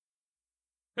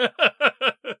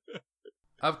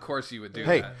 Of course you would do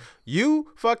Hey, that.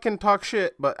 you fucking talk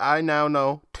shit, but I now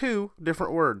know 2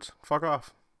 different words. Fuck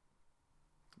off.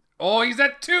 Oh, he's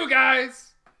at 2,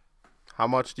 guys. How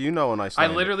much do you know in I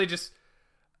Icelandic?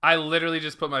 literally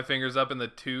just put my fingers up in the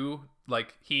 2,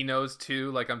 like he knows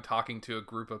 2, like I'm talking to a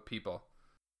group of people.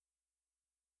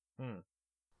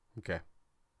 Okay.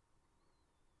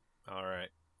 All right.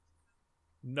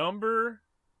 Number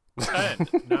 10.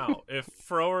 Now, if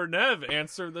Fro or Nev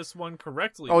answer this one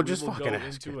correctly, Oh, we just will fucking go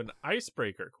ask into it. an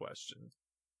icebreaker question.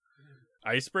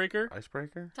 Icebreaker?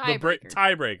 Icebreaker?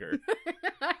 Tiebreaker. We're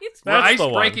That's ice the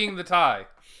one. breaking the tie.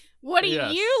 What do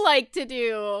Yes. you like to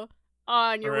do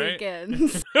on your Right.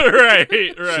 weekends? right.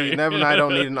 See, Nev and I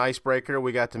don't need an icebreaker.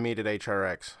 We got to meet at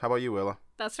HRX. How about you, Willa?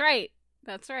 That's right.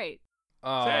 That's right.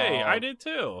 Oh, Hey, I did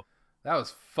too. That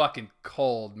was fucking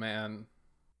cold, man.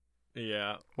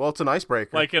 Yeah. Well, it's an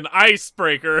icebreaker. Like an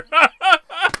icebreaker.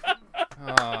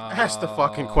 That's the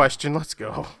fucking question. Let's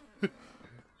go.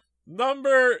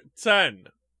 Number 10.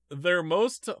 Their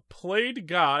most played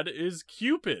god is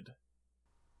Cupid.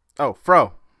 Oh,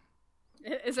 Fro.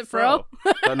 Is it Fro?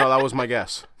 No, that was my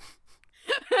guess.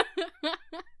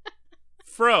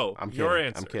 Fro, I'm kidding. your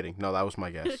answer. I'm kidding. No, that was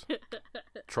my guess.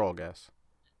 Troll guess.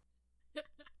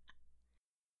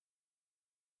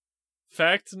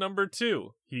 Fact number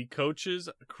 2. He coaches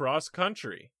cross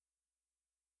country.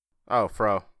 Oh,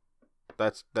 Fro.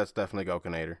 That's definitely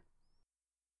Gokinator.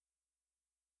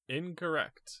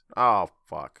 Incorrect. Oh,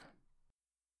 fuck.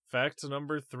 Fact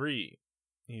number 3.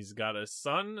 He's got a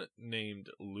son named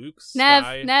Luke Nev,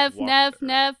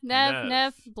 Skywalker.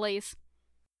 Nev, Blaze.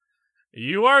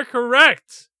 You are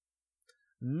correct.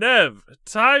 Nev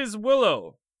ties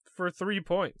Willow for 3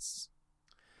 points.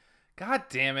 God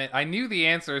damn it. I knew the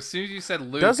answer as soon as you said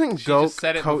Luke. Doesn't she just Gok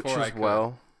said it coach before I as could.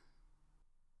 well?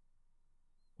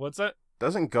 What's that?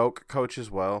 Doesn't Gok coach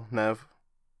as well, Nev?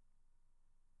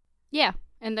 Yeah,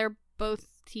 and they're both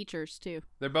teachers too.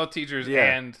 They're both teachers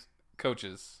Yeah. and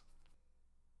coaches.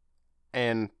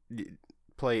 And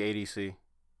play ADC.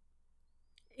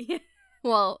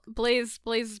 Well, Blaze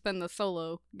has been the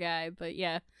solo guy, but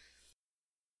yeah.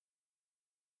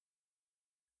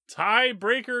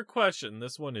 Tiebreaker question.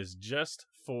 This one is just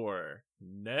for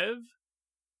Nev.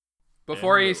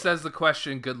 Before And he Willow. says the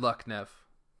question, good luck, Nev.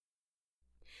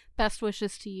 Best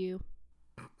wishes to you.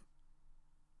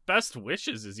 Best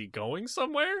wishes. Is he going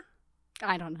somewhere?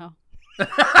 I don't know.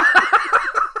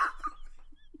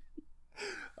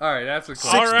 All right, that's a All 6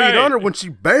 question. right. feet under when she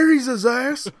buries his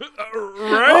ass.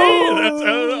 Right? That's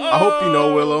I hope you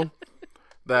know, Willow,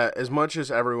 that as much as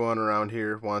everyone around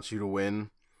here wants you to win,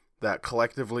 that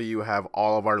collectively you have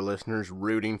all of our listeners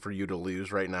rooting for you to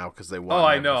lose right now because they want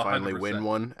I Nev know, to finally 100%. win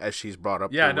one, as she's brought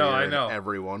up. Yeah, the no, rear I and know.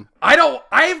 everyone.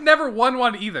 I've never won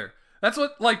one either. That's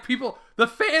what, like, the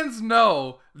fans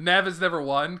know Nev has never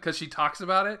won because she talks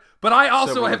about it, but I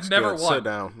also Sibling have looks never good. won. Sit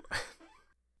down.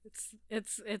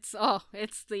 It's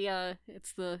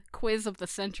the quiz of the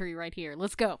century right here.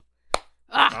 Let's go.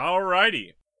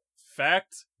 Alrighty.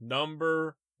 Fact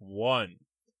number 1.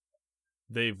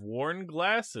 They've worn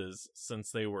glasses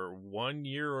since they were 1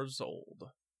 year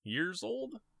old. Years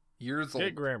old? Years old.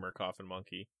 Get grammar, Coffin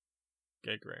Monkey.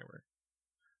 Get grammar.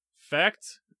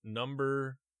 Fact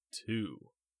number 2.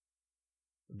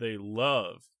 They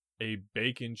love a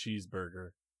bacon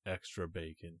cheeseburger, extra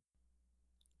bacon.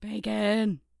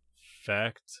 Bacon.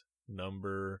 Fact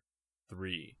number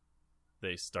 3.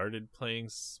 They started playing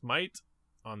Smite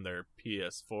on their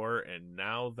PS4 and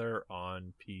now they're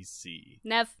on PC.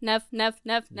 Nev.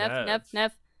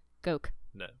 Gok.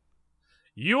 Nev.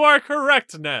 You are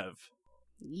correct, Nev.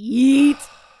 Yeet.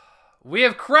 We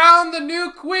have crowned the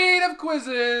new queen of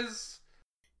quizzes.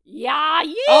 Yeah,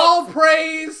 yeet. All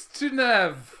praise to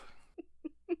Nev.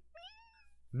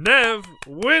 Nev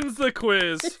wins the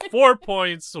quiz. 4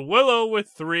 points. Willow with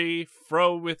 3.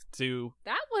 Fro with 2.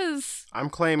 That was I'm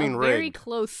claiming very rigged.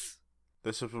 close.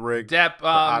 This is rigged. Depp,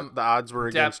 the odds were Depp,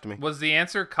 against me. was the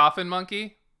answer Coffin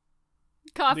Monkey?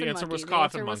 Coffin The answer monkey. was The Coffin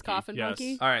answer was Monkey, Coffin yes.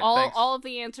 Monkey. All right, all thanks. all of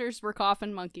the answers were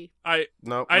Coffin Monkey.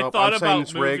 Nope, I thought I'm saying about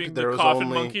it's moving rigged. the There was Coffin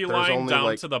only, Monkey there was line only down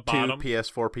like to the bottom. 2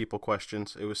 PS4 people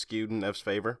questions. It was skewed in Nev's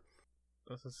favor.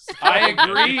 I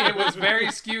agree. It was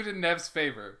very skewed in Nev's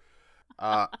favor.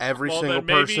 Every Well, single then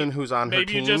maybe- person who's on her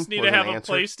Maybe team you just need was to have an a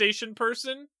answer. PlayStation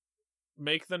person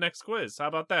make the next quiz. How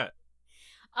about that?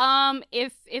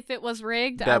 If it was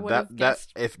rigged, I Deb, would have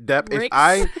guessed. if Ricks.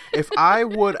 I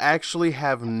would actually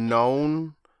have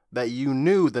known that you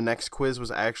knew the next quiz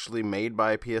was actually made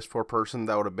by a PS4 person,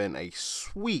 that would have been a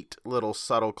sweet little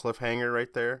subtle cliffhanger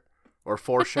right there, or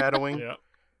foreshadowing. Yeah.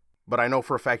 But I know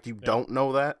for a fact you don't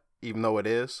know that, even though it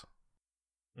is.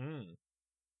 Mm.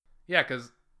 Yeah,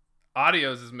 because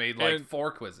Audios has made like And-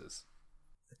 4 quizzes.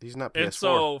 He's not PS4. And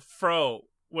so, Fro,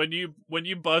 when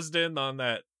you buzzed in on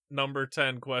that number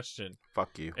 10 question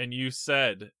Fuck you. and you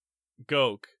said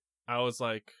Gok, I was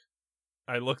like,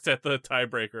 I looked at the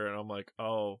tiebreaker and I'm like,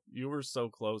 oh, you were so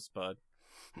close, bud.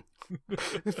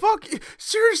 Fuck,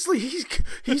 seriously,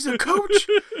 he's a coach.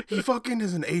 He fucking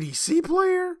is an ADC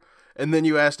player. And then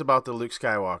you asked about the Luke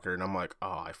Skywalker, and I'm like,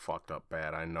 oh, I fucked up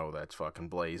bad. I know that's fucking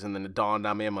Blaze. And then it dawned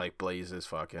on me, I'm like, Blaze is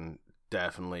fucking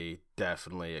definitely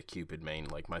a Cupid main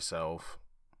like myself.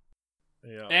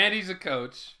 Yeah. And he's a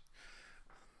coach.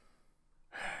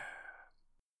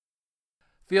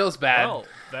 Feels bad. Well,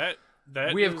 that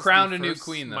We have is crowned the a new first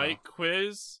queen, though. Smite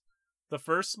quiz, the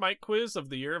first Smite quiz of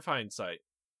the year of hindsight.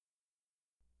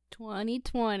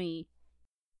 2020.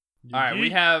 All right, we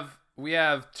Yeet. have we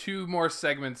have 2 more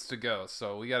segments to go,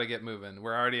 so we got to get moving.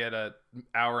 We're already at an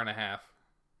hour and a half.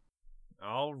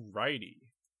 Alrighty.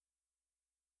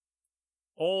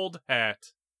 Old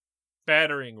hat.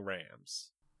 Battering rams.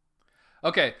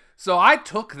 Okay, so I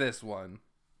took this one,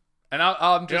 and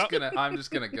I'm just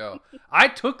gonna go. I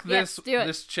took this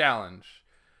this challenge.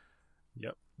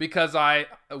 Yep. Because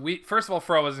first of all,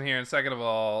 Fro wasn't here, and second of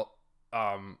all,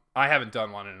 I haven't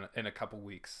done one in a couple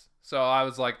weeks, so I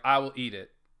was like, I will eat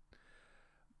it.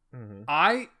 Mm-hmm.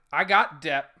 I got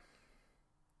Depp.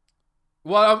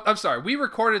 Well, I'm sorry. We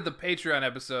recorded the Patreon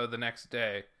episode the next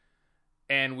day,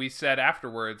 and we said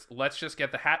afterwards, let's just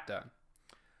get the hat done.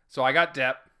 So I got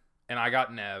Depp, and I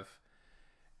got Nev,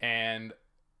 and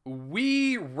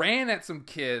we ran at some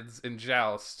kids in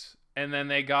Joust, and then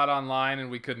they got online, and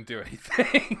we couldn't do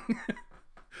anything.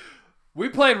 We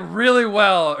played really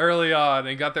well early on,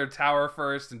 and got their tower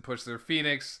first, and pushed their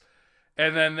Phoenix,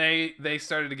 and then they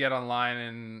started to get online,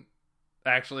 and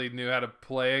actually knew how to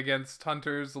play against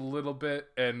hunters a little bit,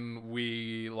 and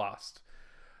we lost.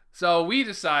 So we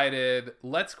decided,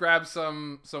 let's grab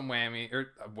some whammy.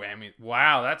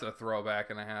 Wow, that's a throwback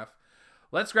and a half.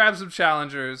 Let's grab some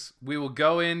challengers. We will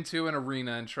go into an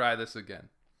arena and try this again.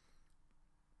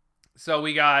 So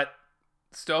we got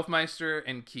Stoufmeister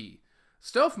and Key.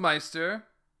 Stoufmeister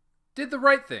did the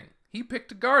right thing. He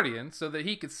picked a Guardian so that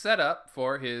he could set up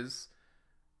for his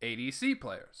ADC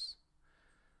players.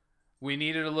 We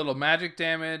needed a little magic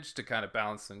damage to kind of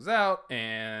balance things out,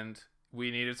 and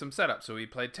we needed some setup, so we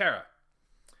played Terra.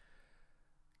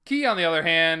 Key, on the other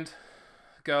hand,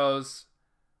 goes,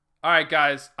 all right,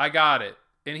 guys, I got it.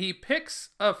 And he picks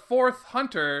a 4th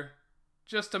hunter,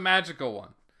 just a magical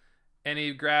one. And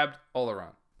he grabbed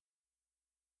Oleron.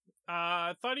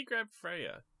 I thought he grabbed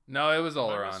Freya. No, it was Am I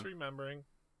Oleron. misremembering?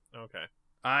 Okay.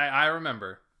 I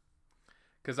remember.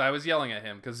 Because I was yelling at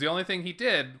him. Because the only thing he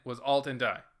did was ult and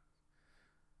die.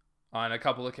 On a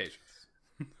couple occasions.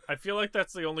 I feel like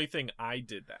that's the only thing I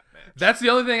did that match. That's the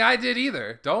only thing I did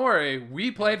either. Don't worry. We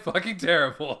played fucking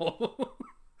terrible.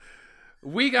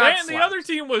 We got slapped. The other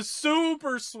team was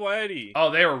super sweaty.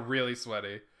 Oh, they were really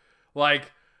sweaty.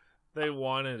 Like, they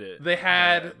wanted it. They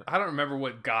had, I don't remember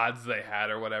what gods they had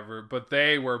or whatever, but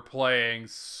they were playing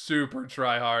super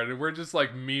try hard. And we're just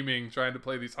like memeing, trying to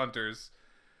play these hunters.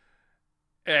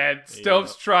 And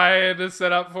Stope's trying to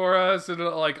set up for us and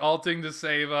like ulting to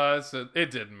save us. And it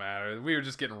didn't matter. We were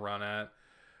just getting run at.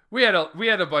 We had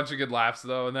a bunch of good laughs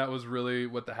though, and that was really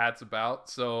what the hat's about.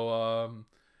 So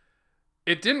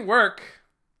it didn't work.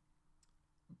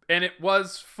 And it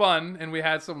was fun, and we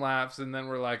had some laughs, and then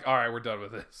we're like, all right, we're done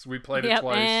with this. We played it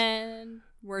twice. And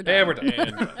we're done. And we're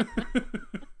done.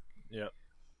 Yep.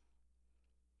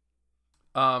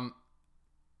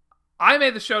 I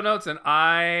made the show notes, and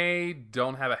I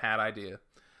don't have a hat idea.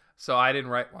 So I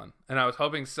didn't write one. And I was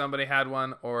hoping somebody had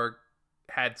one or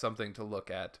had something to look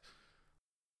at.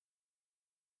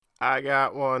 I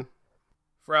got one.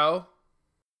 Fro?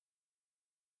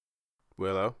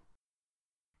 Willow?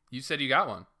 You said you got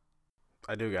one.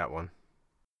 I do got one.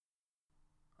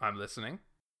 I'm listening.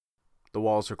 The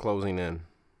walls are closing in.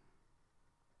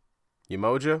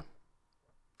 Umoja,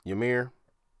 Ymir,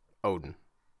 Odin.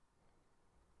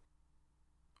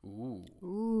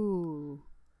 Ooh.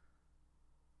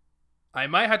 I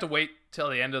might have to wait till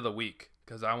the end of the week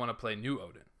because I want to play new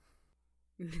Odin.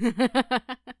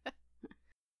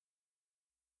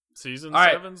 Season All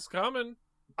right. 7's coming.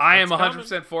 I am It's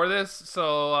 100% for this,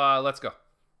 so let's go.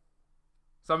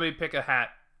 Somebody pick a hat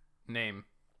name.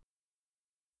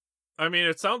 I mean,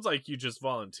 it sounds like you just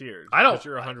volunteered. I don't- But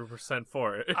you're 100%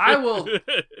 for it. I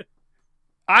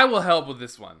will help with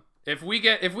this one. If we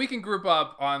can group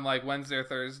up on like Wednesday or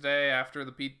Thursday after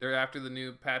the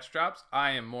new patch drops,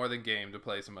 I am more than game to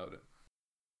play some Odin.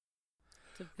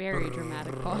 It's a very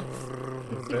dramatic pause.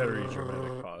 Very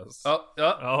dramatic pause.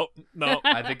 Oh, no.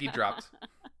 I think he dropped.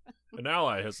 An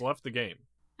ally has left the game.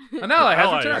 An ally has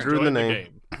Ally returned. has Drew the joined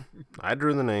name. game. I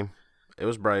drew the name. It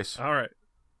was Bryce, All right.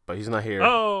 but he's not here.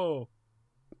 Oh.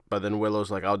 But then Willow's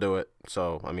like, I'll do it.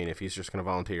 So, I mean, if he's just going to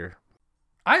volunteer.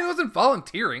 I wasn't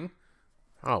volunteering.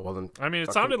 Oh, well then. I mean, it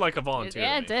fucking- sounded like a volunteer.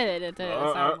 Yeah, to it me. did. It did.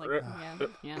 It sounded like,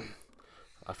 yeah.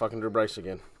 I fucking drew Bryce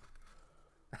again.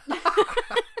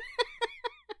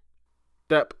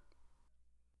 Depp.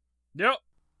 Yep.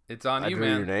 It's on I you, drew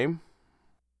man. your name.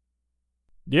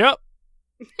 Yep.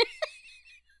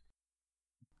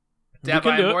 Deb,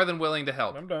 We can I do am it. more than willing to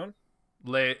help. I'm down.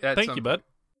 At Thank some you, bud.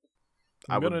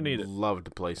 I I'm would gonna need it. love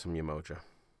to play some Umoja.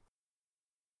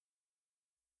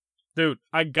 Dude,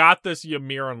 I got this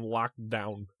Ymir on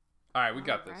lockdown. All right, we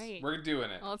got this. Alright. We're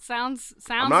doing it. Well, it sounds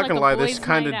I'm not like going to a lie, boys' this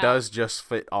kind of night out. does just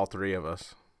fit all three of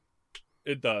us.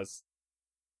 It does.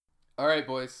 All right,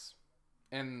 boys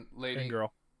and lady. And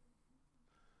girl.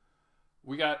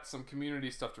 We got some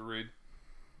community stuff to read.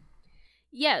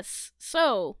 Yes.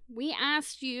 So, we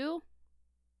asked you,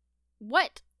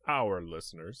 what Our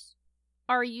listeners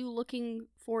are you looking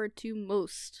forward to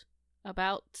most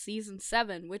about Season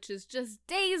 7, which is just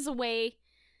days away?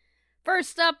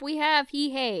 First up, we have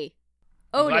He-Hey.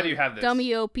 I'm glad you have this.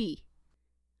 Dummy OP.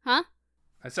 Huh?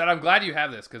 I said I'm glad you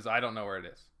have this because I don't know where it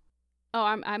is. Oh,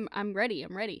 I'm ready.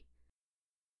 I'm ready.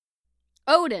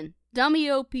 Odin, Dummy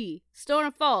OP. Stone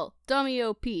and Fall, Dummy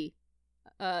OP.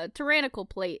 Tyrannical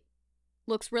Plate.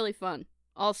 Looks really fun.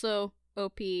 Also,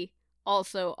 OP.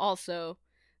 Also,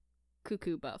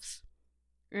 Cuckoo buffs.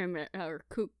 Or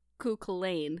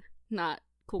Kukulane, not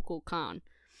Kukulkan.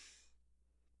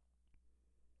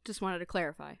 Just wanted to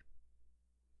clarify.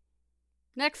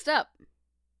 Next up,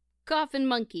 Coffin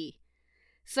Monkey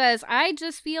says, I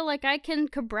just feel like I can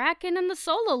Cabrakan in the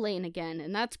solo lane again,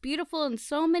 and that's beautiful in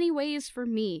so many ways for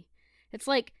me. It's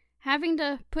like having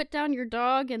to put down your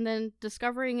dog and then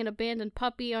discovering an abandoned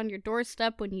puppy on your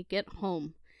doorstep when you get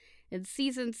home. In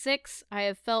Season 6, I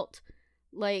have felt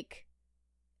like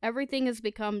everything has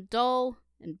become dull,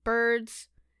 and birds,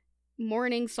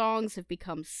 morning songs have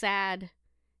become sad,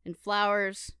 and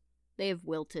flowers, they have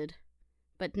wilted.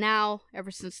 But now, ever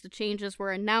since the changes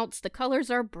were announced, the colors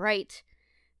are bright,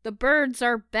 the birds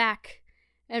are back,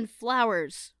 and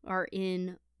flowers are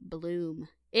in bloom.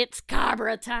 It's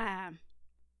Cabra time!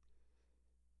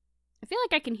 I feel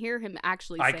like I can hear him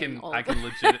actually saying all I can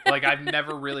legit, like, I've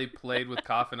never really played with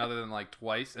Coffin other than, like,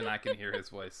 twice, and I can hear his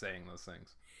voice saying those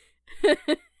things.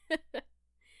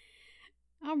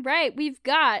 Alright, we've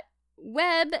got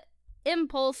Web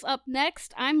Impulse up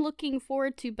next. I'm looking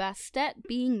forward to Bastet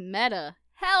being meta.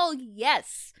 Hell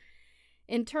yes!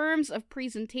 In terms of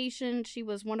presentation, she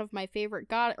was one of my favorite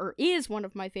is one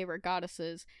of my favorite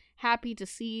goddesses. Happy to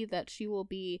see that she will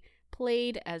be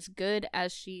played as good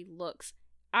as she looks.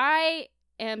 I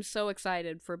am so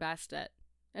excited for Bastet.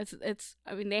 I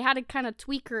mean, they had to kind of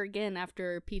tweak her again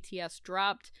after PTS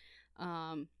dropped.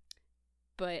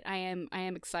 But I am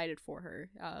excited for her.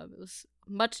 It was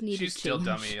much needed. She's still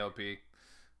dummy OP.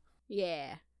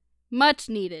 Yeah, much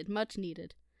needed.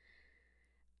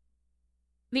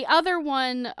 The other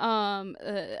one,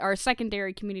 our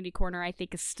secondary community corner, I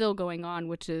think is still going on,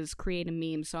 which is create a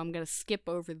meme. So I'm gonna skip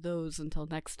over those until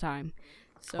next time.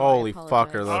 So holy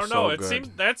fucker, I that's don't know. so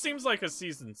good. Seems like a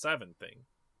Season 7 thing,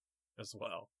 as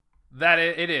well. That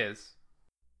it is.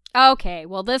 Okay,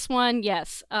 well this one,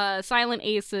 yes. Silent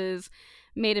Aces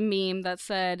made a meme that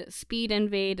said, "Speed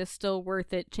Invade is still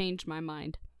worth it, changed my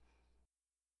mind."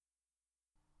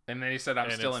 And then he said,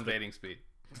 I'm still invading speed.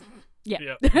 Yeah.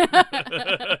 Yep.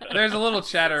 There's a little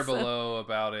chatter below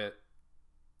about it.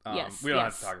 Yes. We don't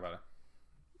have to talk about it.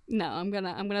 No, I'm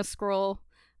gonna scroll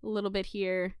a little bit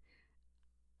here.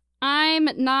 I'm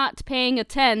not paying a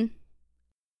 10.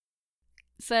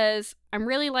 Says, I'm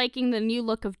really liking the new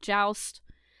look of Joust.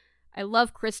 I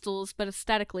love crystals, but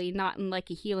aesthetically, not in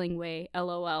like a healing way,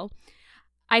 lol.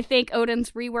 I think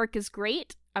Odin's rework is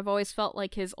great. I've always felt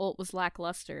like his ult was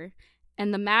lackluster.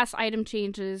 And the mass item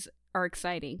changes are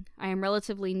exciting. I am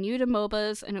relatively new to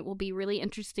MOBAs, and it will be really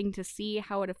interesting to see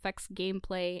how it affects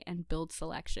gameplay and build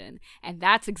selection. And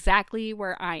that's exactly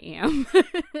where I am.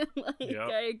 Yep.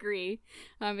 I agree.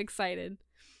 I'm excited.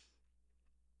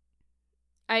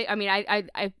 I mean,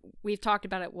 we've talked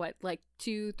about it, what, like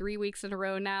 2-3 weeks in a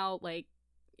row now? Like,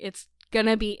 it's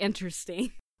gonna be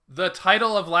interesting. The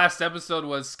title of last episode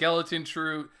was Skeleton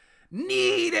True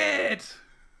Need It!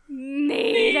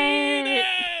 Need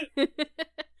it!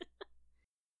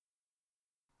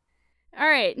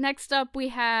 Alright, next up we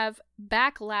have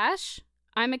Backlash.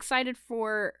 I'm excited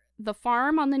for the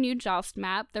farm on the new Joust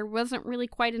map. There wasn't really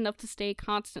quite enough to stay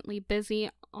constantly busy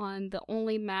on the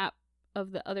only map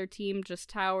of the other team, just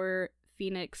Tower,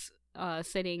 Phoenix,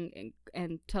 sitting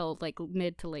until like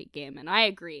mid to late game, and I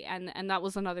agree. And that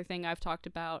was another thing I've talked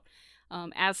about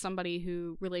as somebody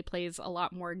who really plays a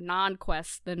lot more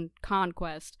non-quest than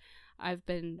conquest. I've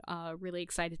been really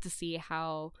excited to see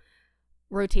how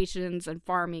rotations and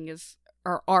farming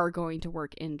are going to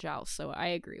work in Joust, so I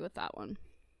agree with that one.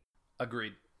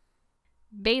 Agreed.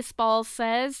 Baseball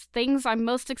says, things I'm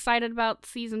most excited about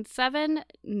Season 7,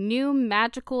 new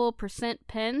magical %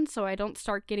 pen so I don't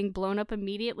start getting blown up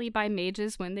immediately by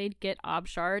mages when they get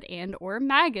Obshard and or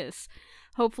Magus.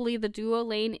 Hopefully the duo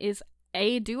lane is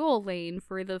a dual lane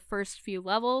for the first few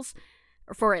levels,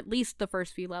 or for at least the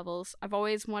first few levels. I've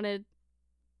always wanted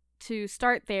to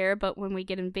start there, but when we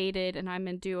get invaded and I'm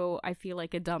in duo, I feel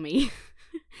like a dummy.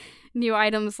 New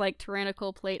items like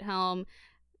Tyrannical Plate Helm,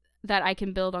 that I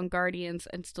can build on Guardians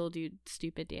and still do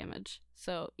stupid damage.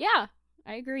 So, yeah,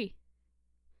 I agree.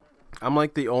 I'm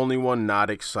like the only one not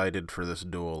excited for this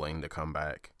dueling to come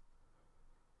back.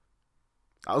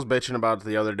 I was bitching about it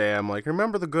the other day. I'm like,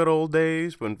 remember the good old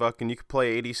days when fucking you could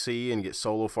play ADC and get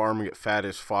solo farm and get fat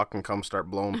as fuck and come start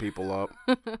blowing people up?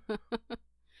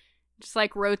 Just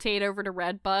like rotate over to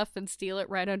red buff and steal it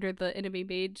right under the enemy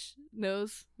mage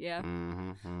nose. Yeah.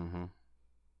 Been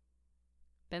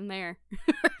there.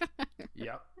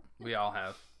 Yep. We all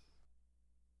have.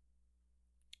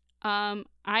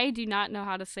 I do not know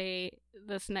how to say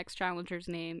this next challenger's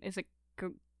name. Is it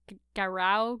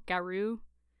Garu?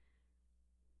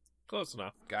 Close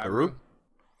enough. Garu?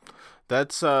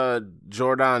 That's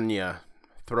Jordania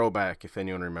throwback, if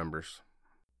anyone remembers.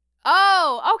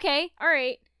 Oh, okay. All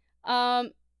right.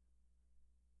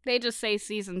 They just say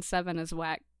season 7 is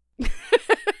whack.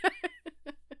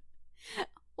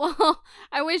 Well,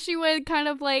 I wish you would kind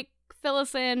of like fill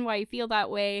us in why you feel that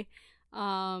way.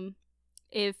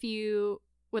 If you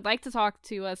would like to talk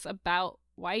to us about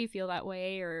why you feel that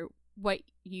way or what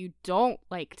you don't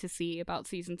like to see about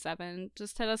season 7,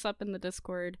 just hit us up in the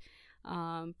Discord.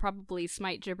 Probably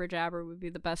Smite Jibber Jabber would be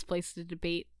the best place to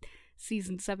debate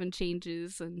season 7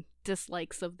 changes and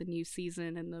dislikes of the new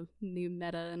season and the new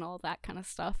meta and all that kind of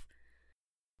stuff.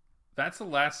 That's the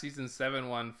last season 7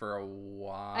 one for a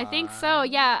while. I think so.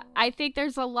 Yeah, I think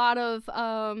there's a lot of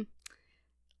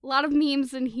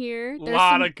memes in here. A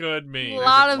lot of good memes. A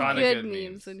lot of good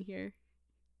memes in here.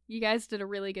 You guys did a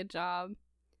really good job.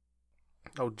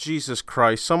 Oh, Jesus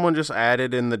Christ. Someone just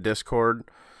added in the Discord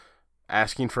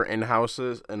asking for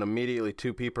in-houses, and immediately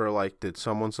 2 people are like, did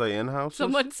someone say in-houses?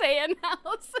 Someone say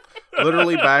in-house.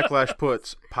 Literally, Backlash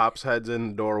puts Pop's heads in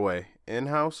the doorway.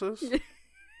 In-houses?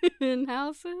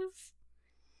 In-houses?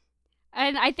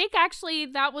 And I think actually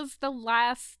that was the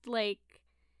last,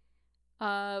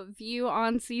 view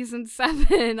on season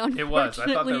 7. It was.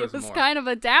 I thought there was it was more. Kind of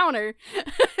a downer.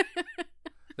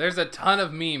 There's a ton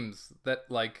of memes that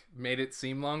made it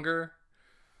seem longer,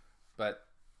 but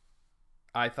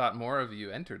I thought more of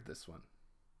you entered this one.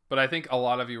 But I think a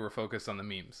lot of you were focused on the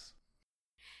memes.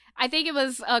 I think it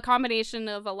was a combination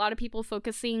of a lot of people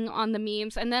focusing on the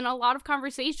memes and then a lot of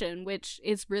conversation, which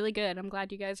is really good. I'm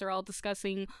glad you guys are all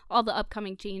discussing all the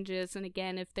upcoming changes. And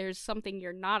again, if there's something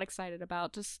you're not excited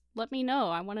about, just let me know.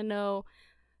 I want to know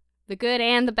the good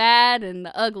and the bad and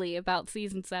the ugly about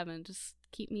season 7. Just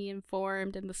keep me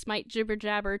informed in the Smite Jibber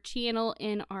Jabber channel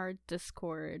in our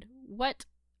Discord. What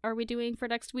are we doing for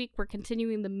next week? We're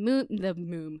continuing the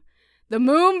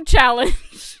Moom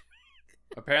challenge.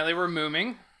 Apparently we're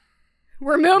mooming.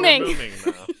 We're mooming. We're mooming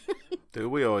now. Dude,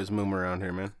 we always moom around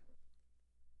here, man.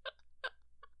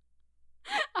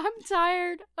 I'm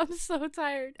tired. I'm so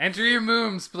tired. Enter your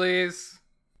mooms, please.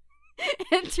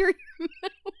 Enter your mooms.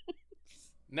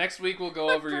 Next week we'll go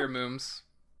over your mooms.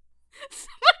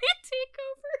 Somebody take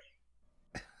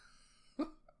over.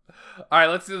 All right,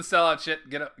 let's do the sellout shit.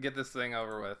 Get this thing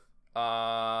over with.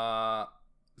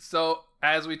 So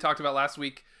as we talked about last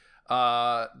week,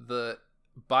 the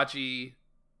Bocce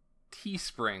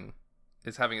Teespring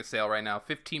is having a sale right now,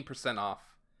 15% off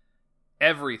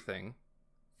everything.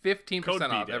 15%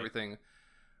 off everything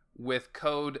with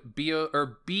code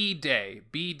BDAY,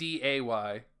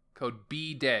 BDAY, code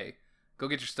BDAY. Go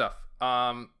get your stuff.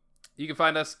 You can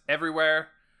find us everywhere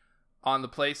on the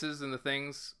places and the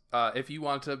things. If you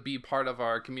want to be part of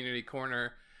our community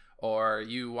corner, or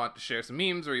you want to share some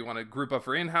memes, or you want to group up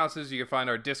for in-houses, you can find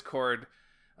our Discord.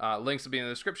 Links will be in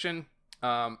the description.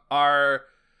 Our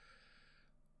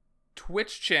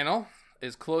Twitch channel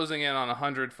is closing in on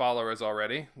 100 followers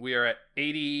already. We are at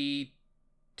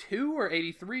 82 or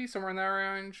 83, somewhere in that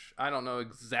range. I don't know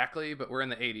exactly, but we're in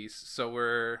the 80s. So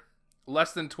we're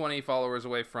less than 20 followers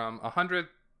away from 100.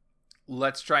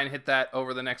 Let's try and hit that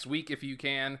over the next week if you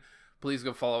can. Please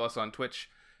go follow us on Twitch,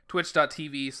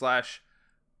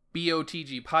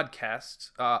 twitch.tv/BOTG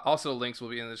podcast. Also, links will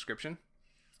be in the description.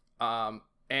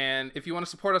 And if you want to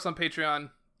support us on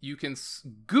Patreon, you can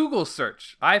Google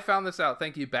search. I found this out.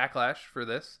 Thank you, Backlash, for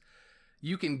this.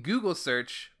 You can Google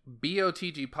search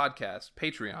BOTG podcast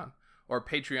Patreon, or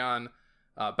Patreon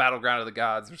Battleground of the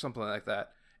Gods, or something like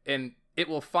that. And it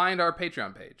will find our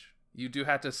Patreon page. You do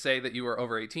have to say that you are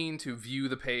over 18 to view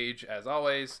the page, as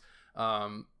always,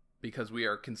 because we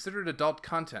are considered adult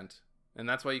content. And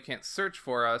that's why you can't search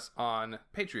for us on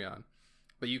Patreon.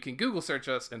 But you can Google search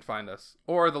us and find us,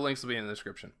 or the links will be in the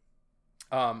description.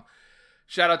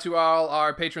 Shout out to all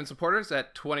our Patreon supporters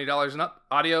at $20 and up.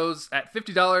 Audios at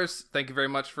 $50. Thank you very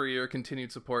much for your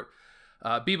continued support.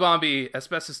 B-Bombi,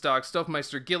 Asbestos Dog,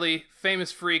 Stokemeister, Gilly,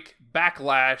 Famous Freak,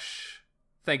 Backlash.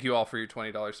 Thank you all for your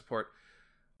 $20 support.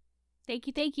 Thank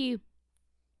you.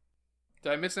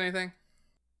 Did I miss anything?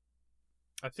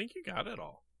 I think you got it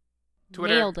all.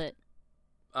 Twitter Nailed it.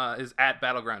 Is at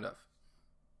Battleground of.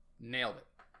 Nailed it.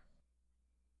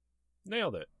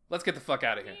 Nailed it. Let's get the fuck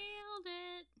out of here Nailed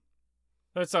it.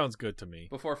 That sounds good to me.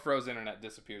 before Fro's internet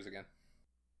disappears again.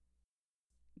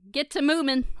 Get to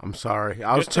moomin'. I'm sorry.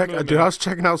 I was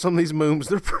checking out some of these mooms.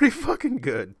 They're pretty fucking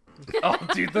good. Oh,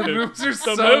 dude, the mooms are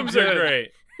so The mooms good. are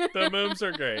great. The mooms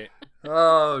are great.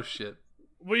 Oh shit.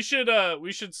 We should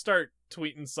start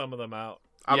tweeting some of them out.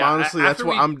 Yeah, honestly, that's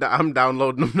what I'm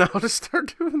downloading them now to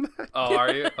start doing that. Oh,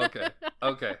 are you?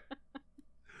 Okay.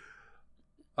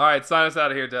 All right, sign us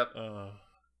out of here, Depp.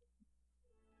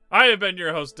 I have been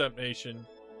your host, Depp Nation.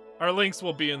 Our links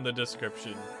will be in the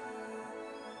description.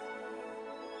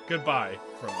 Goodbye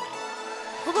from me.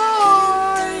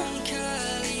 Bye-bye.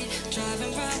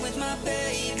 Driving around with my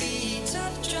baby.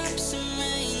 Tough drops and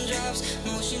raindrops.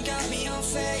 Motion got me all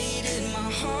faded. My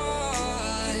heart